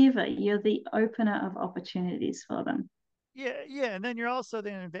the giver. You're the opener of opportunities for them. yeah, and then you're also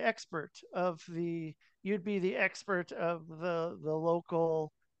the expert of the you'd be the expert of the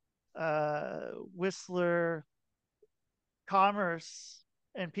local Whistler commerce,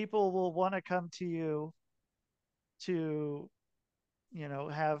 and people will want to come to you to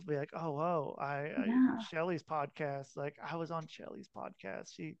have be like, oh whoa, I Yeah. Shelly's podcast, like I was on Shelly's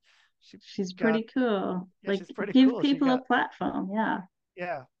podcast. She She's got pretty cool. yeah, Like she's pretty give cool. She people a got platform. Yeah.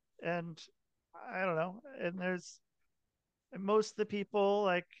 yeah, and I don't know, and there's and most of the people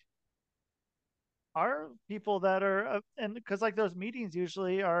like are people that are and because like those meetings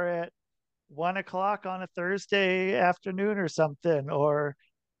usually are at 1 o'clock on a Thursday afternoon or something, or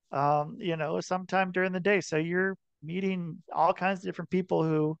sometime during the day. So you're meeting all kinds of different people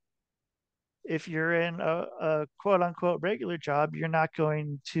who, if you're in a quote unquote regular job, you're not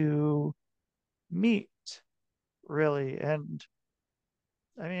going to meet really. And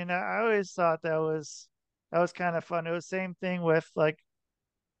I mean, I always thought that was kind of fun. It was same thing with like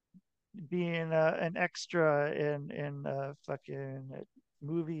being an extra in a fucking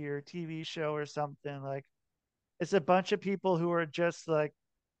movie or TV show or something. Like it's a bunch of people who are just like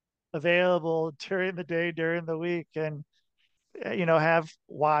available during the day, during the week, and have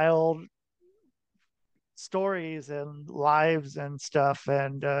wild stories and lives and stuff.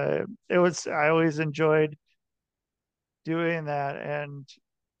 And I always enjoyed doing that, and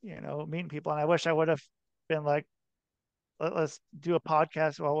meeting people. And I wish I would have been like, let's do a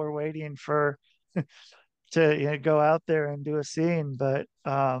podcast while we're waiting for to go out there and do a scene. But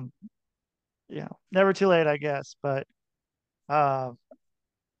never too late, I guess. But uh,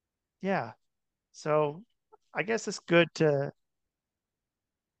 yeah, so I guess it's good to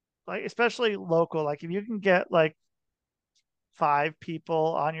like, especially local. Like if you can get like 5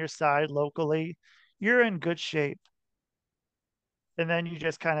 people on your side locally, you're in good shape. And then you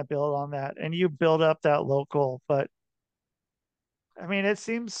just kind of build on that and you build up that local. But I mean, it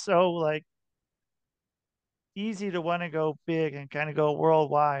seems so like easy to want to go big and kind of go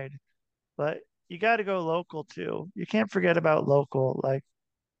worldwide, but you got to go local too. You can't forget about local. Like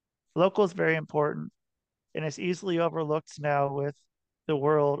local is very important, and it's easily overlooked now with the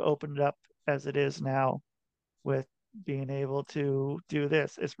world opened up as it is now with being able to do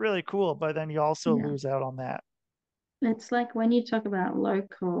this. It's really cool, but then you also Yeah. lose out on that. It's like when you talk about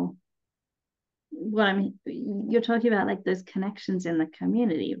local, what I mean, you're talking about like those connections in the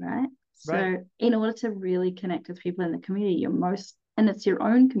community, right? Right. So in order to really connect with people in the community, and it's your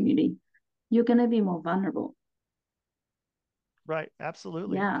own community, you're going to be more vulnerable. Right.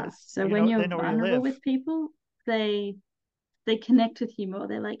 Absolutely. Yeah. Because So when they you're know where you vulnerable live. with people, they connect with you more.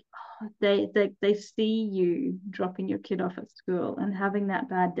 They're like, oh, they see you dropping your kid off at school and having that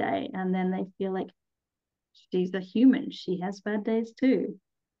bad day, and then they feel like she's a human. She has bad days too.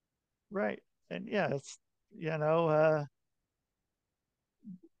 Right. And yeah, it's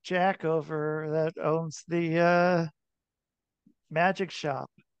Jack over that owns the magic shop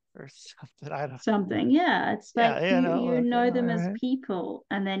or something. I don't Something, yeah. It's like yeah, you okay, know all them as right. people,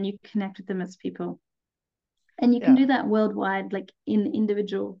 and then you connect with them as people, and you can Yeah. do that worldwide, like in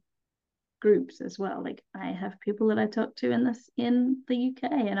individual groups as well. Like I have people that I talk to in the UK,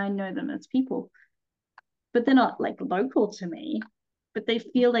 and I know them as people, but they're not like local to me, but they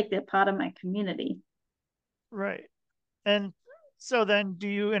feel like they're part of my community. Right. And so then do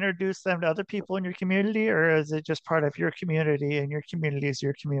you introduce them to other people in your community, or is it just part of your community and your community is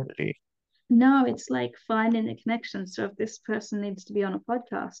your community? No, it's like finding a connection. So if this person needs to be on a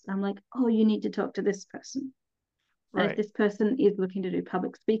podcast, I'm like, oh, you need to talk to this person. And if Right. this person is looking to do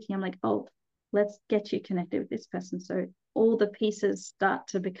public speaking, I'm like, oh, let's get you connected with this person. So all the pieces start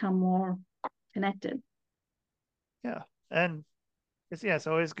to become more connected. Yeah. And it's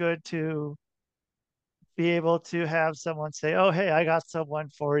always good to be able to have someone say, "Oh, hey, I got someone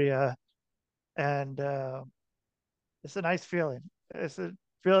for you," and it's a nice feeling. It's a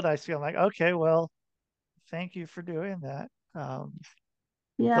real nice feeling. Like, okay, well, thank you for doing that. It's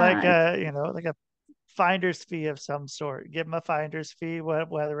like Yeah, it's like a finder's fee of some sort. Give them a finder's fee,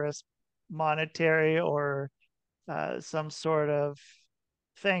 whether it's monetary or some sort of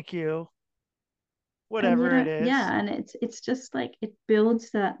thank you. whatever it is. Yeah, and it's just like it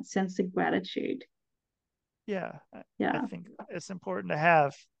builds that sense of gratitude. Yeah. Yeah. I think it's important to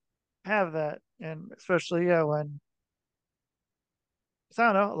have that, and especially when I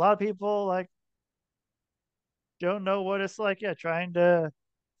don't know, a lot of people like don't know what it's like, trying to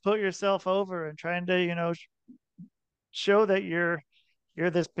put yourself over and trying to, show that you're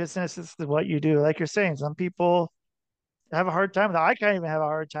this business, this is what you do. Like you're saying, some people have a hard time with it. I can't even have a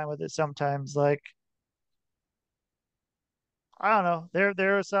hard time with it sometimes. Like, I don't know.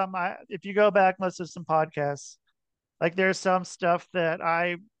 There are some if you go back and listen to some podcasts, like there's some stuff that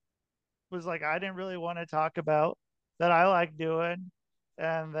I was like I didn't really want to talk about that I like doing,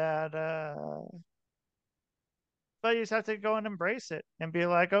 and that but you just have to go and embrace it and be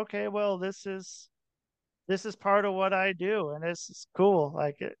like, okay, well, this is part of what I do, and this is cool.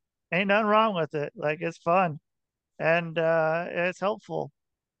 Like it ain't nothing wrong with it. Like it's fun and it's helpful.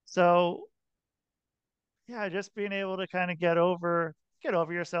 So yeah, just being able to kind of get over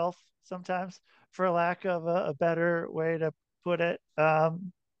yourself sometimes, for lack of a better way to put it.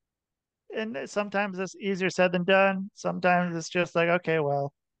 And sometimes it's easier said than done. Sometimes it's just like, okay,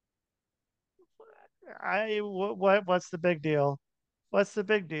 well, what's the big deal? What's the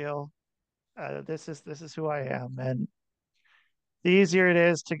big deal? This is who I am, and the easier it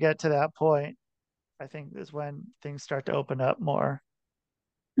is to get to that point, I think is when things start to open up more.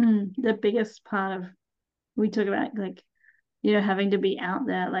 The biggest part of we talk about like having to be out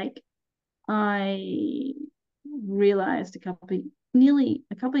there. Like I realized nearly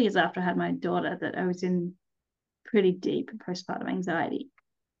a couple of years after I had my daughter that I was in pretty deep postpartum anxiety.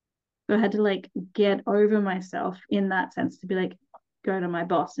 So I had to like get over myself in that sense, to be like, go to my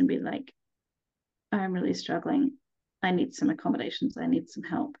boss and be like, I'm really struggling. I need some accommodations. I need some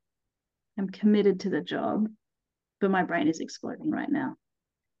help. I'm committed to the job, but my brain is exploding right now.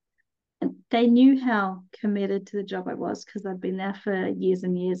 And they knew how committed to the job I was because I'd been there for years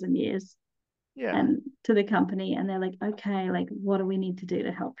and years and years. Yeah. And to the company, and they're like, okay, like what do we need to do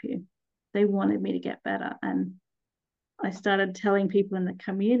to help you? They wanted me to get better. And I started telling people in the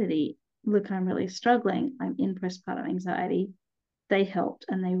community, look, I'm really struggling. I'm in postpartum anxiety. They helped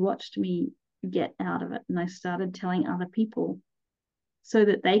and they watched me get out of it. And I started telling other people so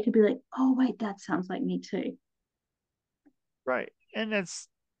that they could be like, oh, wait, that sounds like me too. Right. And it's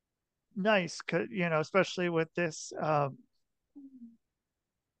nice because, especially with this,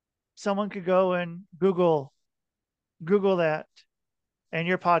 someone could go and Google that, and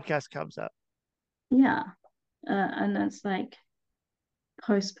your podcast comes up. Yeah. And that's like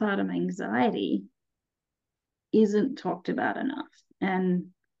postpartum anxiety isn't talked about enough. And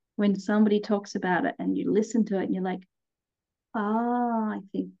when somebody talks about it and you listen to it and you're like, I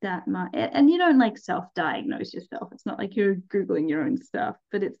think that might, and you don't like self-diagnose yourself. It's not like you're Googling your own stuff,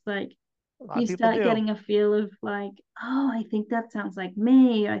 but it's like you start getting a feel of like, I think that sounds like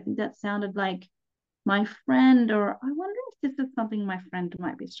me. I think that sounded like my friend, or I wonder if this is something my friend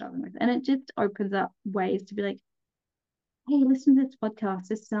might be struggling with. And it just opens up ways to be like, hey, listen to this podcast.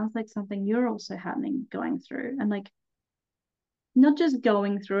 This sounds like something you're also going through. And like, not just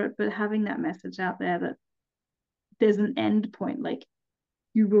going through it, but having that message out there that there's an end point, like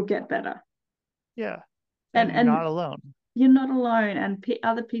you will get better. Yeah. And you're not alone. You're not alone. And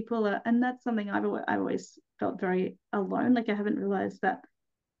other people are, and that's something I've always felt very alone. Like I haven't realized that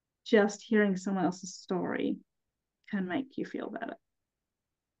just hearing someone else's story can make you feel better.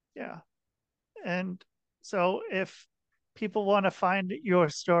 Yeah. And so if people want to find your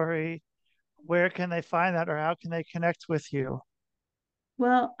story, where can they find that, or how can they connect with you?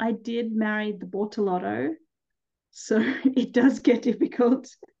 Well, I did marry the Bortolotto, so it does get difficult.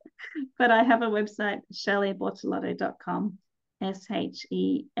 But I have a website, shellybortolotto.com,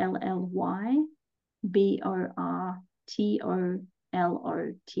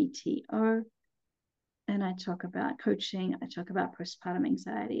 SHELLYBORTOLOTTO. And I talk about coaching. I talk about postpartum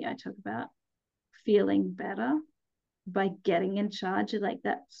anxiety. I talk about feeling better by getting in charge of like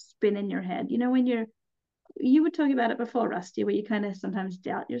that spin in your head. When you were talking about it before, Rusty, where you kind of sometimes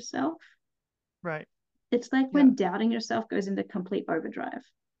doubt yourself. Right. It's like when doubting yourself goes into complete overdrive.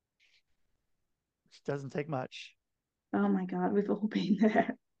 It doesn't take much. Oh my God, we've all been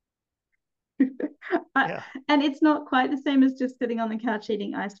there. And it's not quite the same as just sitting on the couch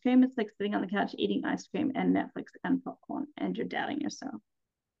eating ice cream. It's like sitting on the couch eating ice cream and Netflix and popcorn, and you're doubting yourself.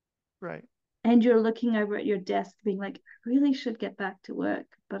 Right. And you're looking over at your desk being like, I really should get back to work,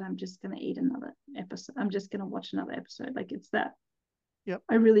 but I'm just going to eat another episode. I'm just going to watch another episode. Like it's that. Yep.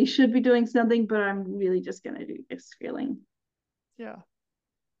 I really should be doing something, but I'm really just going to do this feeling. Yeah.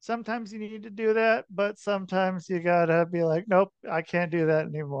 Sometimes you need to do that, but sometimes you gotta be like, nope, I can't do that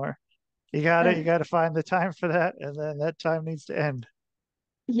anymore. You got to find the time for that, and then that time needs to end.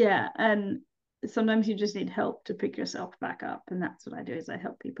 Yeah, and sometimes you just need help to pick yourself back up, and that's what I do is I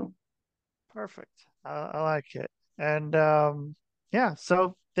help people. Perfect. I like it. And yeah,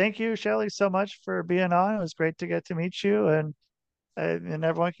 so thank you, Shelly, so much for being on. It was great to get to meet you, and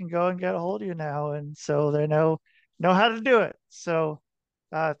everyone can go and get a hold of you now, and so they know how to do it. So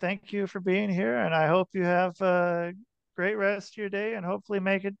thank you for being here, and I hope you have a great rest of your day, and hopefully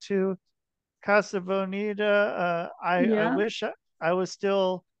make it to Casa Bonita. I Yeah. wish I was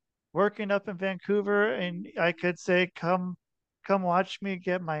still working up in Vancouver, and I could say, come watch me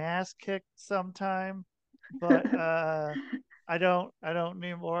get my ass kicked sometime. But I don't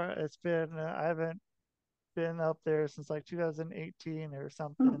anymore. It's been I haven't been up there since like 2018 or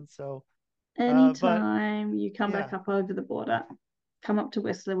something. So, but Anytime you come yeah, back up over the border, come up to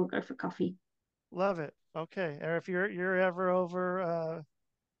Whistler, we'll go for coffee. love it. Okay, or if you're ever over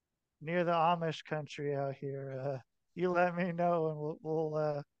near the Amish country out here, you let me know,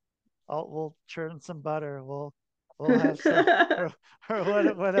 and we'll churn some butter. We'll have some or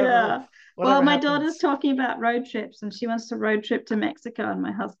whatever Yeah. Well, whatever my daughter's happens. talking about road trips and she wants to road trip to Mexico, and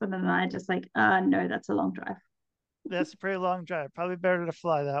my husband and I just like, no, that's a long drive. That's a pretty long drive. Probably better to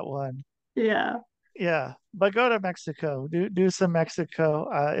fly that one. Yeah. Yeah, but go to Mexico. Do some Mexico.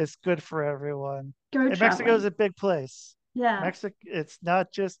 It's good for everyone. Go And Mexico is traveling. a big place. Yeah. Mexico. It's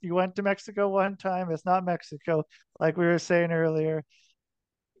not just you went to Mexico one time. It's not Mexico, like we were saying earlier.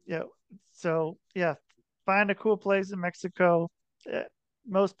 Yeah. So yeah, find a cool place in Mexico. Eh,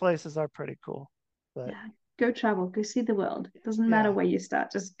 Most places are pretty cool, but Yeah. Go travel, go see the world. It doesn't matter yeah. where you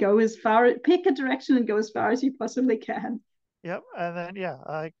start. Just go as far, pick a direction and go as far as you possibly can. Yep. And then yeah,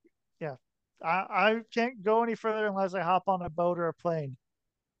 I can't go any further unless I hop on a boat or a plane.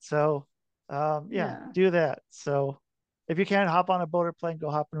 So yeah, Yeah. do that. So if you can't hop on a boat or plane,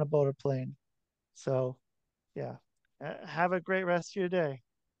 go hop on a boat or plane. So yeah, have a great rest of your day.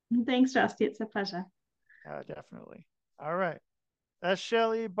 Thanks, Rusty. It's a pleasure. Definitely. All right. That's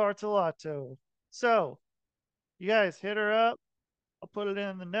Shelly Bortolotto. So you guys hit her up. I'll put it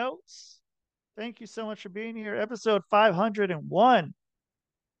in the notes. Thank you so much for being here. Episode 501.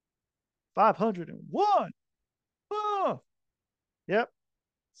 501. Oh, yep.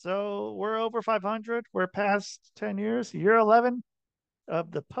 So we're over 500. We're past 10 years, year 11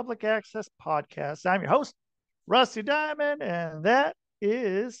 of the Public Access Podcast. I'm your host, Rusty Diamond, and that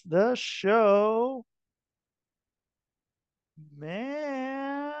is the show.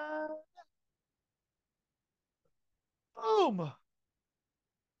 Man. Boom.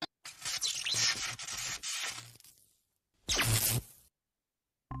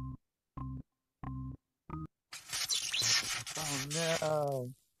 Oh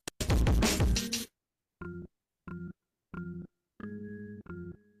no.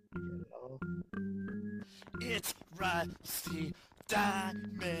 It's Rusty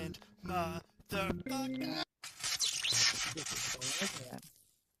Diamond, motherfucker.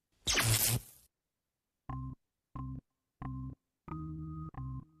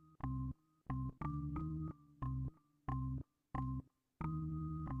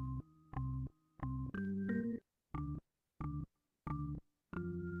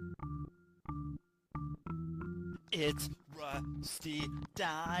 It's Rusty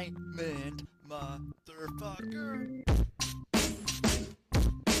Diamond, motherfucker.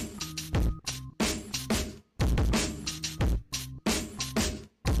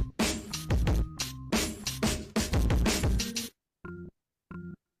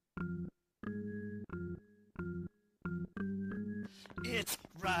 It's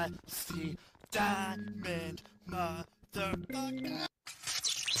Rusty Diamond, motherfucker.